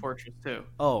Team Fortress 2.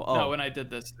 Oh. No, when I did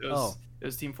this, it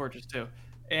was Team Fortress 2,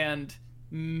 and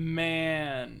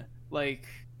man, like,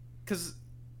 because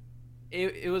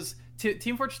it was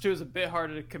Team Fortress 2 is a bit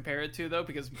harder to compare it to, though,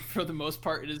 because for the most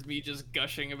part it is me just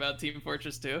gushing about Team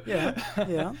Fortress 2.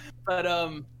 Yeah. But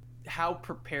how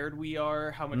prepared we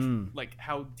are, how much like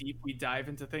how deep we dive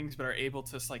into things, but are able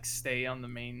to like stay on the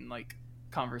main like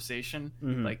conversation.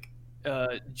 Like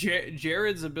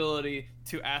Jared's ability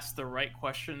to ask the right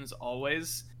questions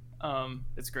always,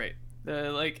 it's great.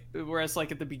 Like, whereas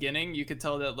like at the beginning you could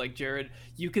tell that like Jared,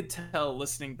 you could tell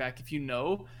listening back, if you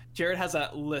know, Jared has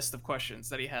that list of questions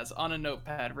that he has on a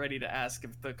notepad ready to ask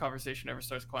if the conversation ever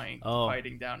starts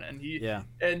quieting down, and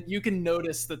and you can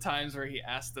notice the times where he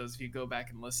asked those if you go back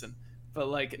and listen. But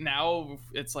like now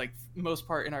it's like most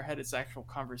part in our head it's actual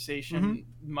conversation,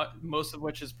 most of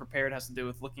which is prepared, has to do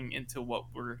with looking into what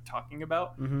we're talking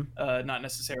about, not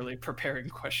necessarily preparing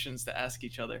questions to ask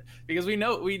each other, because we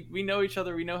know each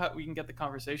other, we know how we can get the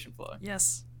conversation flowing.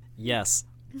 Yes.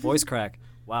 Voice crack.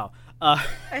 Wow.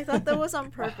 I thought that was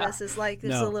on purpose. It's like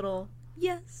there's a little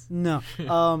yes. No.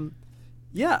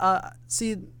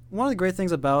 See, one of the great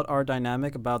things about our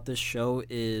dynamic about this show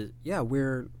is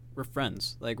we're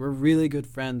friends. Like, we're really good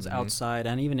friends outside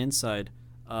and even inside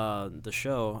the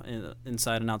show,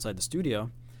 inside and outside the studio.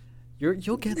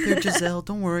 You'll get there, Giselle.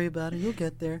 Don't worry about it. You'll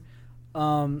get there.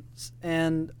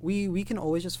 And we can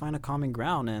always just find a common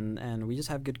ground, and we just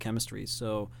have good chemistry.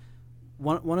 So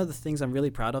one of the things I'm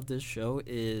really proud of this show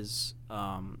is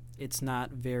it's not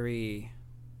very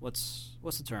what's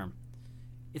the term?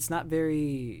 It's not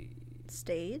very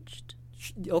staged.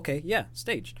 Okay, yeah,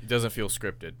 staged. It doesn't feel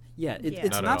scripted. Yeah,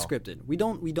 it's not scripted. We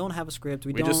don't have a script.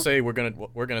 We don't just say we're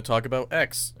gonna talk about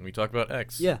X, and we talk about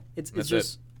X. Yeah, it's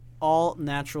just all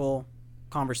natural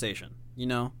conversation, you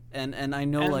know. And I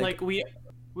know, and like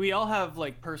we all have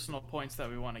like personal points that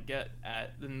we want to get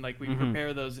at, and like we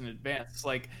prepare those in advance.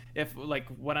 Like if like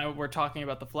when we're talking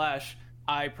about the Flash,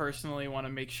 I personally want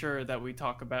to make sure that we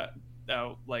talk about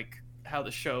like how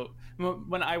the show.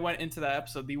 When I went into that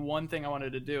episode, the one thing I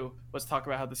wanted to do was talk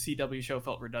about how the CW show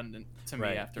felt redundant to me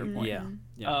after a point.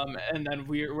 Yeah. And then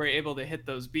we were able to hit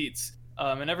those beats.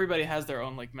 And everybody has their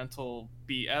own like mental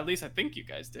beat. At least I think you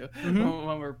guys do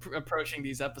when we're approaching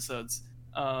these episodes.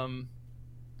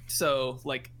 So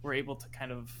like we're able to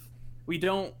kind of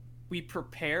we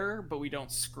prepare, but we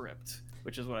don't script,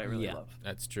 which is what I really love.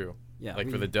 That's true. Yeah.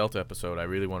 Like for the Delta episode, I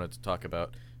really wanted to talk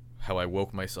about how I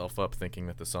woke myself up thinking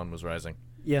that the sun was rising.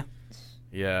 Yeah.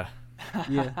 Yeah.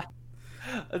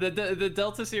 The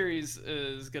Delta series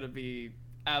is gonna be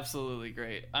absolutely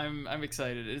great. I'm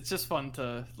excited. It's just fun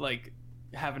to like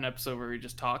have an episode where we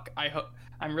just talk.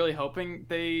 I'm really hoping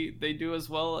they do as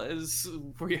well as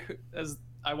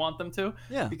I want them to.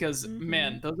 Yeah. Because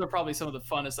man, those are probably some of the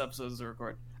funnest episodes to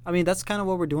record. I mean, that's kind of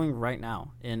what we're doing right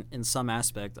now in some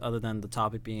aspect, other than the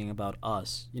topic being about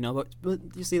us, you know. But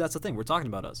you see, that's the thing. We're talking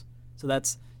about us. So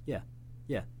that's yeah.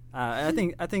 I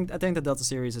think the Delta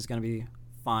series is gonna be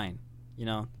fine. You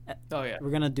know. Oh yeah. We're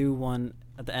gonna do one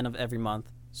at the end of every month.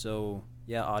 So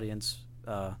yeah, audience,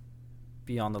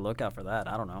 be on the lookout for that.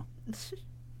 I don't know.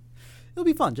 It'll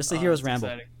be fun just to hear us ramble.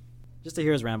 Exciting. Just to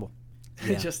hear us ramble.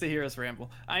 Yeah. Just to hear us ramble.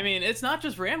 I mean, it's not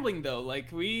just rambling though.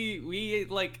 Like we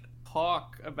like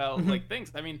talk about like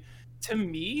things. I mean, to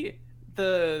me,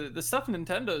 the stuff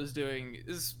Nintendo is doing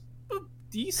is a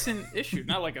decent issue,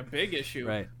 not like a big issue,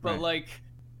 right? But like,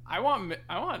 I want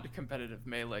competitive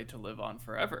Melee to live on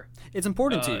forever. It's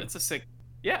important to you. It's a sick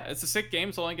game.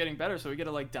 It's only getting better, so we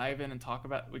gotta like dive in and talk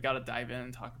about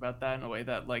that in a way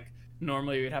that like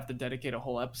normally we'd have to dedicate a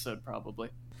whole episode probably.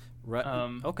 Right.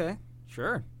 Okay.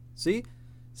 Sure. See,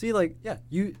 like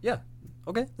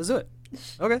okay, let's do it.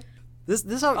 Okay, this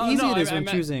is how easy it is when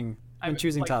choosing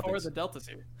topics. For the Delta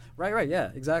series. Right,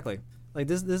 yeah, exactly. Like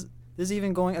this is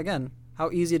even going again. How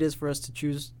easy it is for us to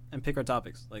choose and pick our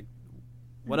topics. Like,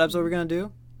 what episode are we gonna do?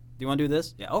 Do you want to do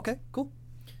this? Yeah. Okay. Cool.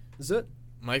 This is it.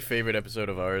 My favorite episode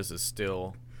of ours is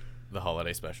still the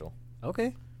holiday special.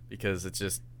 Okay. Because it's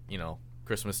just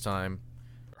Christmas time,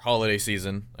 holiday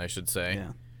season, I should say.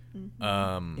 Yeah.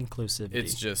 Inclusivity.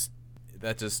 It's just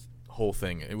that whole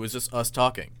thing. It was just us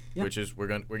talking, which is we're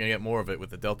gonna get more of it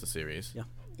with the Delta series. Yeah.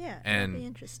 Yeah, it'll be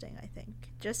interesting, I think.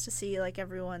 Just to see like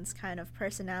everyone's kind of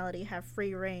personality have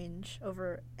free range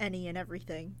over any and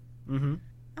everything. Mm-hmm.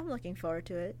 I'm looking forward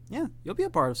to it. Yeah, you'll be a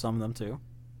part of some of them too.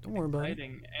 Don't worry about it.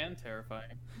 Exciting and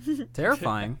terrifying.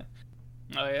 Terrifying.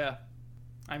 Oh yeah.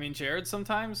 I mean, Jared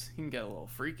sometimes he can get a little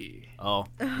freaky. Oh,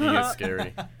 He is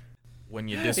scary. When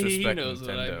you disrespect knows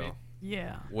what I Nintendo, mean.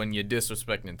 yeah. when you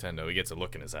disrespect Nintendo, he gets a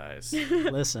look in his eyes.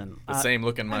 Listen, The same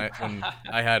look in my when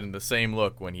I had in the same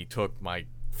look when he took my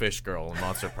fish girl in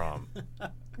Monster Prom.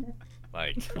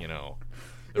 Like, you know,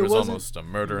 there It was wasn't almost a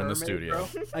murder in the Mermaid, studio.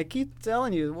 bro. I keep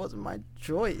telling you, it wasn't my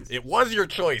choice. It was your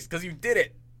choice because you did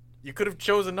it. You could have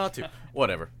chosen not to.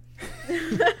 Whatever.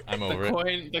 I'm over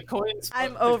it. The coin.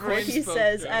 I'm the over coin it, he spoke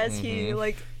says to- as he Mhm.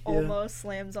 like Yeah. almost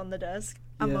slams on the desk.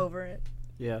 I'm Yeah. over it.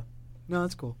 Yeah. No,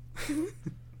 that's cool.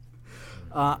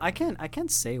 I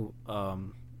can't say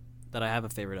that I have a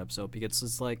favorite episode because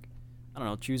it's like, I don't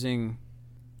know, choosing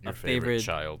Your a favorite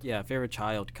child. Yeah, favorite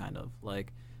child kind of.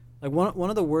 Like one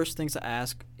of the worst things to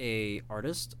ask a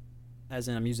artist, as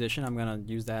in a musician, I'm gonna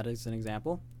use that as an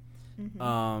example.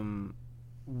 Mhm.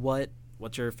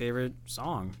 What's your favorite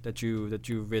song that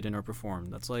you've written or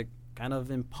performed? That's like kind of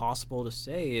impossible to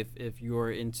say if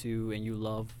you're into and you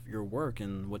love your work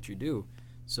and what you do.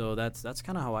 So that's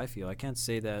kind of how I feel. I can't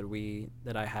say that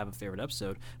I have a favorite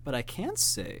episode, but I can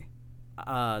say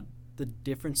the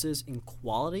differences in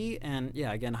quality and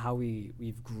yeah, again how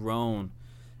we've grown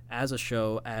as a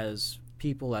show, as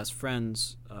people, as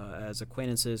friends, as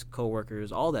acquaintances,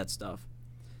 coworkers, all that stuff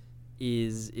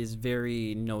is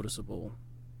very noticeable.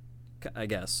 I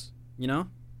guess you know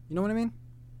what I mean.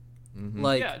 Mhm.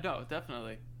 Like Yeah, no,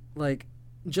 definitely. like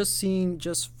just seeing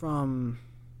just from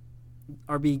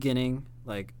our beginning,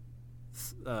 like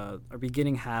our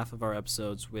beginning half of our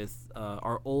episodes with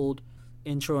our old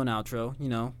intro and outro, you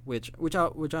know, which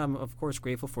I'm of course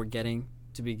grateful for getting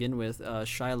to begin with.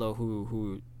 Shiloh,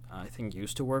 who I think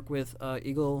used to work with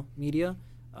Eagle Media,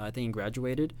 I think he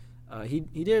graduated. He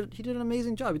did an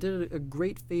amazing job. He did a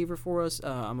great favor for us.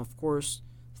 I'm of course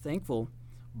thankful,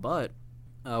 but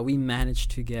we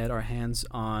managed to get our hands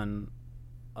on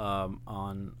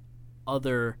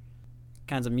other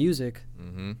kinds of music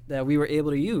Mhm. that we were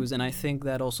able to use, and I think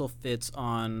that also fits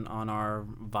on our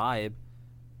vibe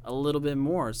a little bit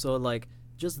more. So like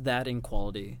just that in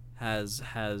quality has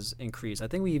increased. I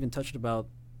think we even touched about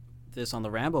this on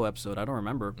the Rambo episode. I don't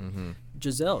remember. Mhm.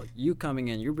 Giselle, you coming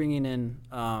in, you're bringing in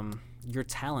your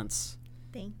talents,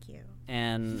 Thank you.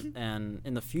 and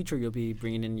in the future you'll be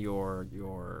bringing in your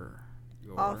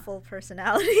Awful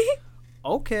personality.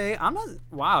 Okay, I'm not.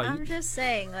 Wow. I'm just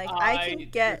saying, like I can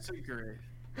get. disagree.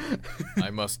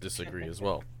 I must disagree as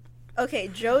well. Okay,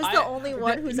 Joe's the I- only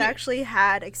one who's actually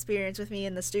had experience with me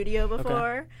in the studio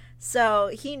before, so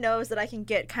he knows that I can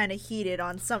get kind of heated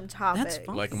on some topics.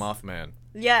 fine. Like Mothman.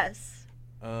 Yes.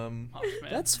 Oh, man.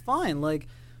 That's fine. Like,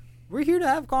 we're here to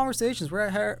have conversations.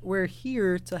 We're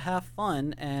here to have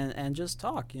fun and just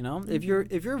talk. You know, if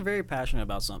you're very passionate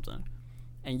about something,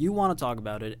 and you want to talk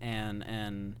about it,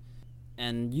 and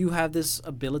you have this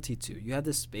ability to, you have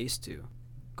this space to,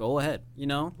 go ahead. You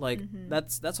know, like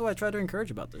that's what I try to encourage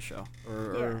about this show,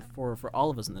 or for all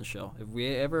of us in this show. If we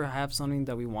ever have something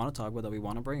that we want to talk about, that we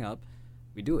want to bring up,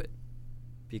 we do it,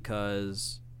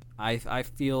 because I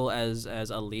feel as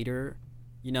a leader,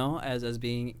 you know, as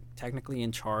being technically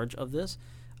in charge of this,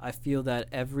 I feel that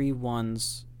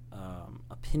everyone's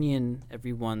opinion,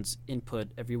 everyone's input,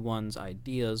 everyone's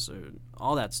ideas, or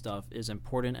all that stuff is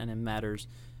important, and it matters,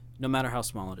 no matter how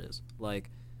small it is. Like,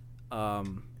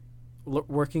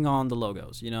 working on the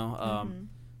logos, you know,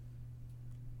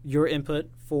 your input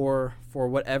for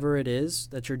whatever it is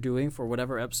that you're doing for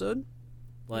whatever episode,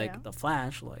 like Yeah. The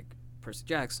Flash, like Percy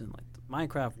Jackson, like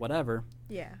Minecraft, whatever.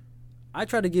 Yeah. I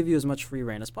try to give you as much free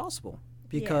reign as possible,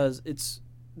 because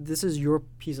this is your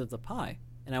piece of the pie,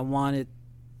 and I want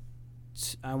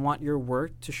your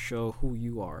work to show who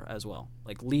you are as well.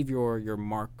 Like, leave your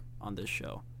mark on this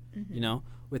show. You know,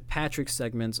 with Patrick's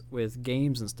segments with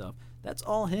games and stuff, that's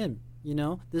all him. You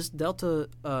know, this Delta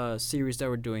series that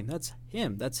we're doing, that's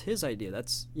him. That's his idea.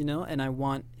 That's, you know, and I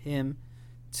want him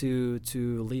to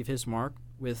leave his mark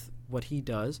with what he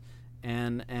does,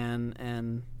 and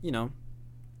you know,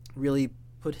 really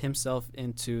put himself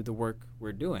into the work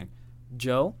we're doing.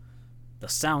 Joe, the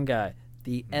sound guy,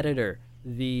 the editor,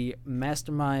 the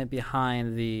mastermind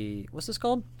behind the, what's this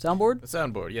called? Soundboard? The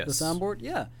soundboard, yes. The soundboard,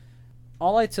 yeah.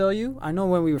 All I tell you, I know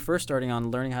when we were first starting on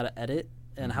learning how to edit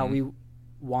and how we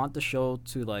want the show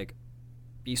to like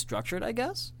be structured, I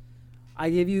guess, I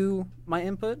give you my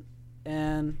input,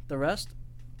 and the rest,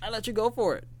 I let you go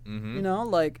for it. Mhm. You know,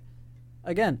 like,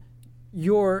 again,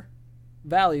 your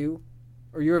value,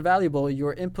 or you're valuable,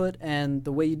 your input and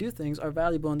the way you do things are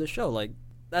valuable in this show. Like,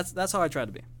 that's how I try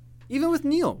to be. Even with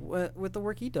Neil, with the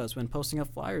work he does when posting up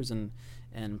flyers and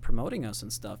promoting us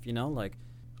and stuff, you know, like,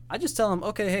 I just tell him,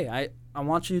 okay, hey, I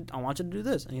want you to do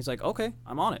this, and he's like, okay,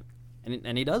 I'm on it.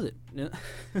 and he does it.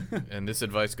 And this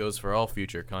advice goes for all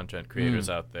future content creators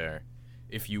out there.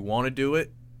 If you want to do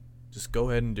it, just go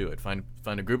ahead and do it. Find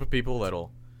a group of people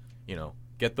that'll,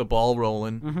 get the ball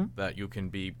rolling, that you can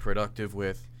be productive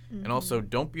with. And also,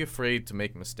 don't be afraid to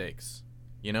make mistakes.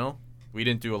 We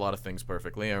didn't do a lot of things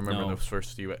perfectly. I remember the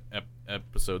first few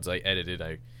episodes I edited,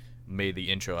 I made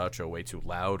the intro outro way too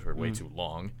loud or way too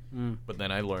long. But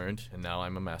then I learned, and now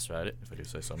I'm a master at it, if I do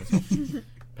say so myself.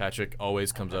 Patrick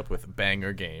always comes up with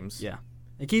banger games. Yeah.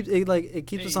 It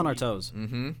keeps us on our toes.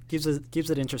 Mm-hmm. Keeps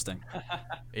it interesting.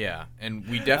 Yeah, and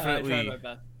we I tried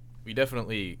my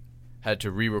definitely best. had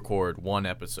to re-record one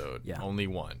episode. Yeah. Only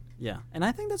one. Yeah, and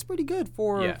I think that's pretty good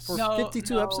for Yes.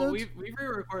 52 episodes. We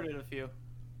re-recorded a few.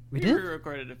 We did?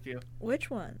 re-recorded a few. Which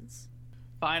ones?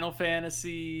 Final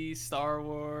Fantasy, Star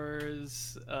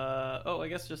Wars. I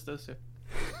guess just those two.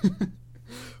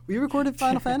 We recorded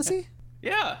Final Fantasy?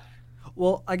 Yeah.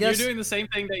 Well, I guess You're doing the same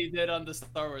thing that you did on the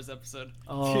Star Wars episode.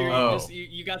 Oh.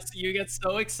 You get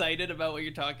so excited about what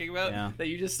you're talking about Yeah. that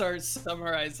you just start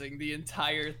summarizing the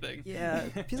entire thing. Yeah,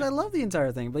 because I love the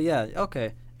entire thing. But yeah,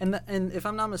 okay. And if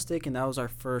I'm not mistaken, that was our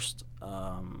first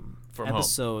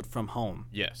episode from home.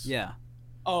 Yes. Yeah.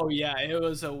 Oh yeah, it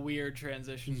was a weird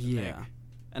transition to make. Yeah.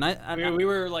 And I We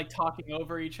were like talking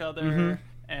over each other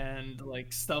and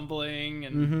like stumbling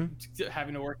and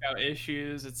having to work out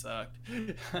issues. It sucked.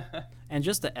 and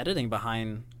just the editing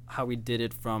behind how we did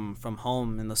it from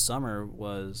home in the summer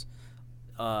was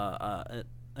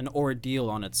an ordeal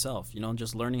on itself.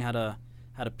 Just learning how to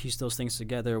piece those things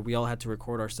together. We all had to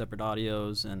record our separate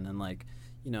audios and like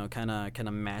kind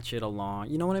of match it along.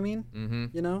 You know what I mean?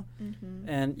 Mm-hmm.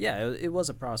 And yeah, it was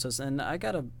a process, and I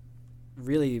gotta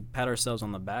really pat ourselves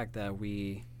on the back that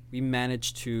we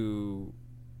managed to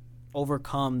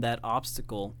overcome that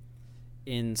obstacle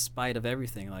in spite of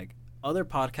everything. Like other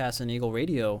podcasts in Eagle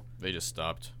Radio, They just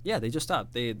stopped. yeah, they just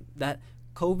stopped. That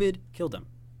COVID killed them,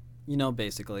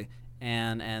 basically,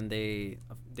 and they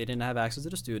didn't have access to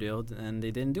the studio, and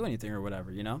they didn't do anything or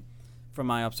whatever. From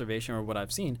my observation or what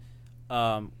I've seen,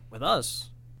 with us,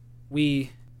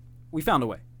 we found a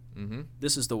way. Mm-hmm.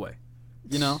 This is the way,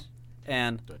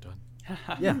 and Dun.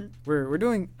 yeah, we're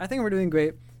doing. I think we're doing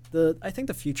great. I think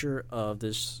the future of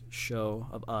this show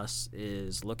of us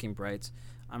is looking bright.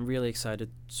 I'm really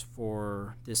excited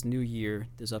for this new year,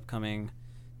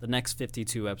 the next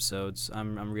 52 episodes.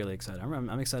 I'm really excited.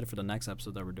 I'm excited for the next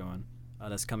episode that we're doing.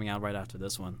 That's coming out right after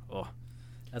this one. Oh,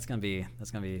 that's gonna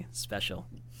be special.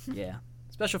 Yeah,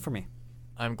 special for me.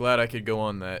 I'm glad I could go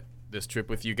on this trip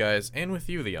with you guys and with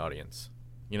you, the audience.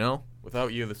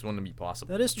 Without you, this wouldn't be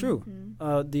possible. That is true.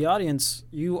 The audience,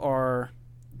 you are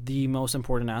the most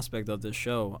important aspect of this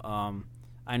show.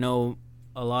 I know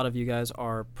a lot of you guys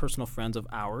are personal friends of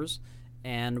ours,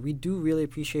 and we do really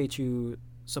appreciate you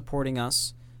supporting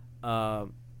us,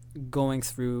 going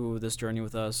through this journey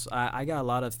with us. I got a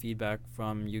lot of feedback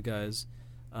from you guys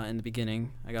in the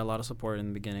beginning. I got a lot of support in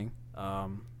the beginning,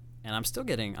 and I'm still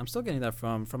getting that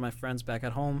from my friends back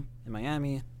at home in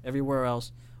Miami, everywhere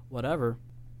else, whatever.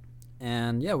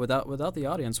 And yeah, without the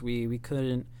audience, we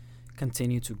couldn't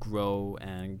continue to grow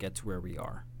and get to where we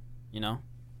are,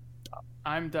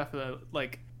 I'm definitely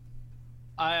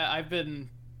I've been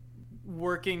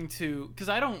working because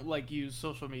I don't use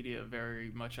social media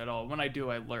very much at all. When I do,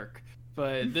 I lurk.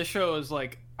 But this show is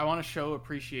I want to show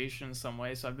appreciation in some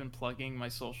way, so I've been plugging my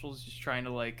socials, just trying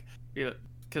to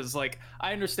because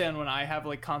I understand when I have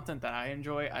content that I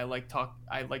enjoy, I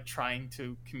like trying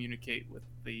to communicate with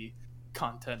the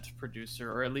content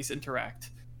producer, or at least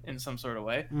interact in some sort of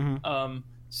way.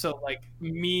 So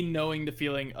me knowing the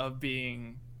feeling of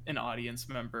being an audience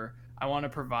member, I want to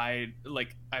provide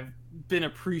I've been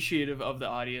appreciative of the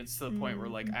audience to the point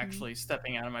where actually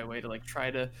stepping out of my way to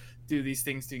try to do these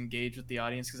things to engage with the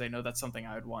audience, because I know that's something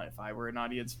I would want if I were an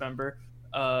audience member.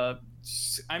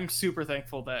 I'm super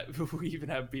thankful that we even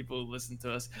have people who listen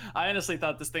to us. I honestly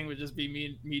thought this thing would just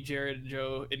be me, Jared, and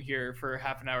Joe in here for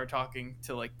half an hour talking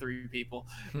to 3 people,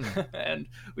 and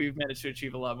we've managed to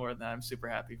achieve a lot more than that. I'm super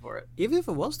happy for it. Even if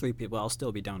it was 3 people, I'll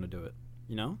still be down to do it.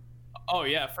 Oh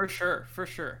yeah, for sure.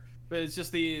 But it's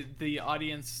just the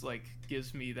audience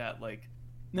gives me that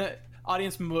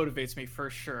audience motivates me for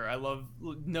sure. I love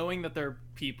knowing that there are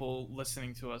people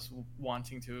listening to us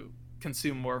wanting to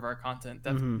consume more of our content.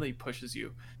 Definitely pushes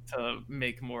you to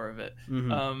make more of it.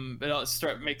 It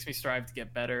also makes me strive to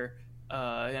get better,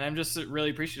 and I'm just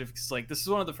really appreciative because this is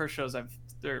one of the first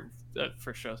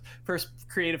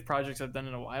creative projects I've done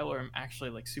in a while where I'm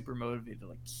actually super motivated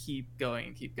to keep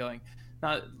going.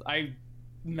 I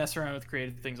mess around with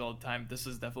creative things all the time. This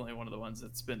is definitely one of the ones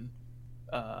that's been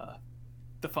the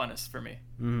funnest for me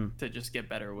to just get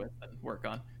better with and work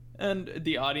on. And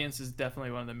the audience is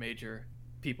definitely one of the major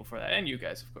people for that, and you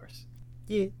guys, of course.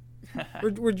 Yeah.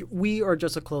 We are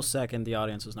just a close second. The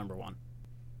audience is number one.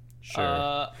 Sure.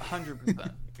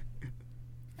 100%.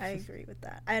 I agree with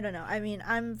that. I don't know. I mean,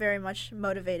 I'm very much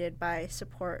motivated by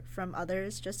support from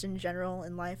others just in general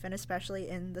in life and especially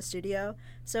in the studio.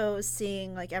 So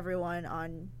seeing like everyone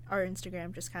on our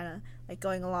Instagram just kind of like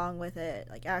going along with it,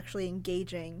 like actually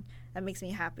engaging, that makes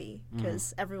me happy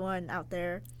because everyone out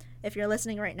there, if you're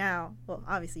listening right now, well,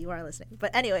 obviously you are listening.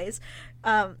 But anyways,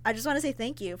 I just want to say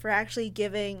thank you for actually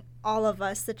giving all of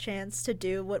us the chance to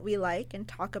do what we like and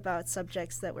talk about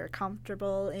subjects that we're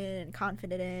comfortable in and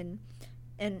confident in.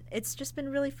 And it's just been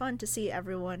really fun to see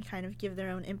everyone kind of give their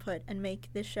own input and make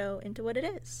this show into what it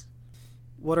is.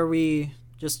 What are we,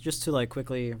 just to like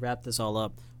quickly wrap this all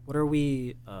up, what are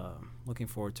we looking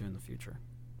forward to in the future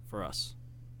for us?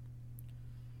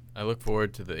 I look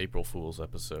forward to the April Fool's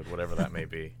episode, whatever that may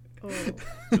be. Oh.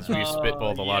 Because we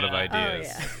spitballed a lot of yeah.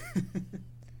 ideas.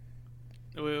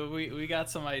 Oh, We got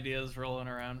some ideas rolling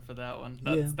around for that one.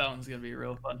 Yeah. That one's gonna be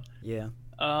real fun. Yeah.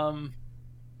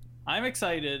 I'm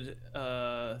excited,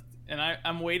 and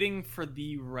I'm waiting for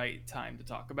the right time to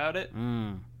talk about it.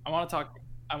 I want to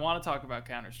talk about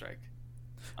Counter-Strike.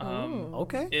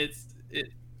 Okay. It's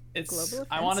Global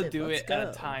I want to offensive, do let's it at a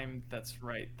go. time that's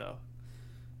right though.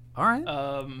 All right.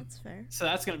 that's fair. So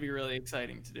that's gonna be really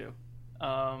exciting to do.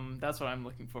 That's what I'm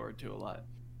looking forward to a lot.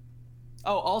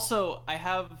 Oh, also I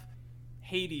have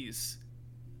Hades.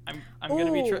 I'm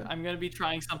gonna be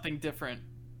trying something different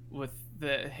with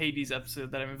the Hades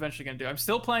episode that I'm eventually gonna do. I'm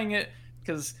still playing it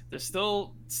because there's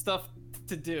still stuff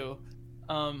to do.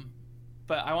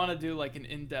 But I want to do like an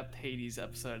in-depth Hades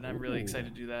episode, and I'm really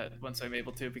excited to do that once I'm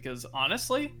able to. Because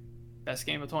honestly, best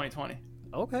game of 2020.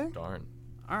 Okay. Darn.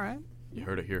 All right. You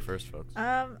heard it here first, folks.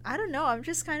 I don't know. I'm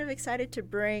just kind of excited to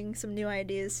bring some new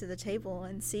ideas to the table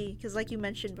and see, because like you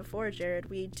mentioned before, Jared,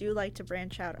 we do like to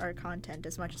branch out our content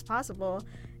as much as possible.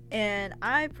 And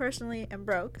I personally am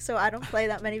broke, so I don't play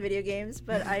that many video games,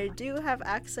 but I do have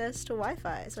access to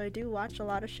Wi-Fi, so I do watch a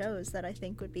lot of shows that I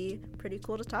think would be pretty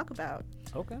cool to talk about.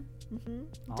 Okay. Awesome.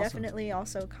 Definitely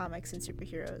Also comics and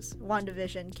superheroes.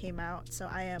 WandaVision came out, so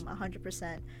I am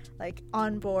 100% like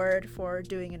on board for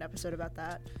doing an episode about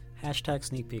that. Hashtag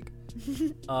sneak peek.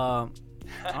 All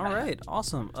right.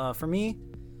 Awesome. For me,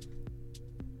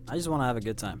 I just want to have a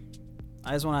good time.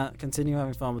 I just want to continue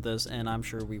having fun with this, and I'm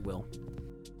sure we will.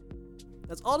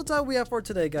 That's all the time we have for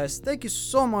today, guys. Thank you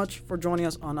so much for joining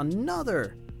us on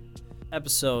another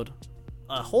episode,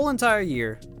 a whole entire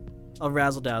year of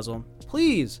Razzle Dazzle.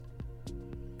 Please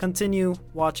continue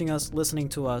watching us, listening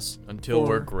to us. Until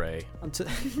we're gray. Until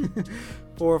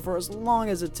for as long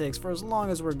as it takes, for as long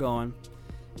as we're going.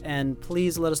 And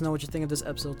please let us know what you think of this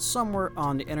episode somewhere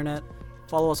on the internet.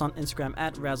 Follow us on Instagram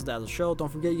at Razzle Dazzle Show.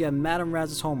 Don't forget you have Madam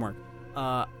Razz's homework.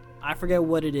 I forget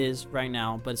what it is right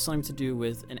now, but it's something to do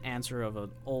with an answer of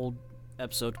an old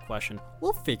episode question.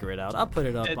 We'll figure it out. I'll put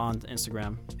it up on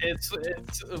Instagram. It's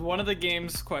one of the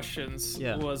game's questions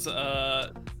was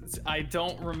I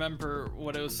don't remember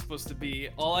what it was supposed to be.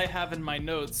 All I have in my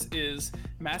notes is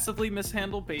massively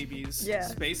mishandled babies,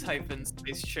 space hyphen,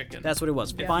 space chicken. That's what it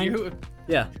was. If Fine.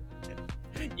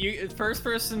 You first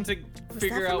person to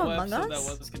figure that out from what Among episode Us?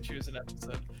 that was can choose an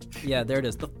episode. Yeah, there it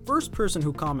is. The first person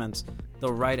who comments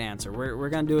the right answer. We're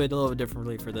gonna do it a little bit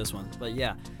differently for this one, but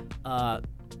yeah.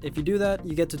 If you do that,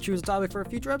 you get to choose a topic for a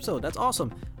future episode. That's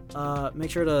awesome. Make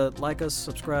sure to like us,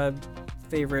 subscribe,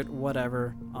 favorite,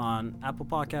 whatever on Apple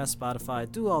Podcasts,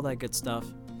 Spotify. Do all that good stuff.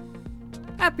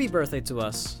 Happy birthday to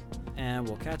us, and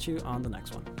we'll catch you on the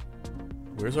next one.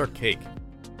 Where's our cake?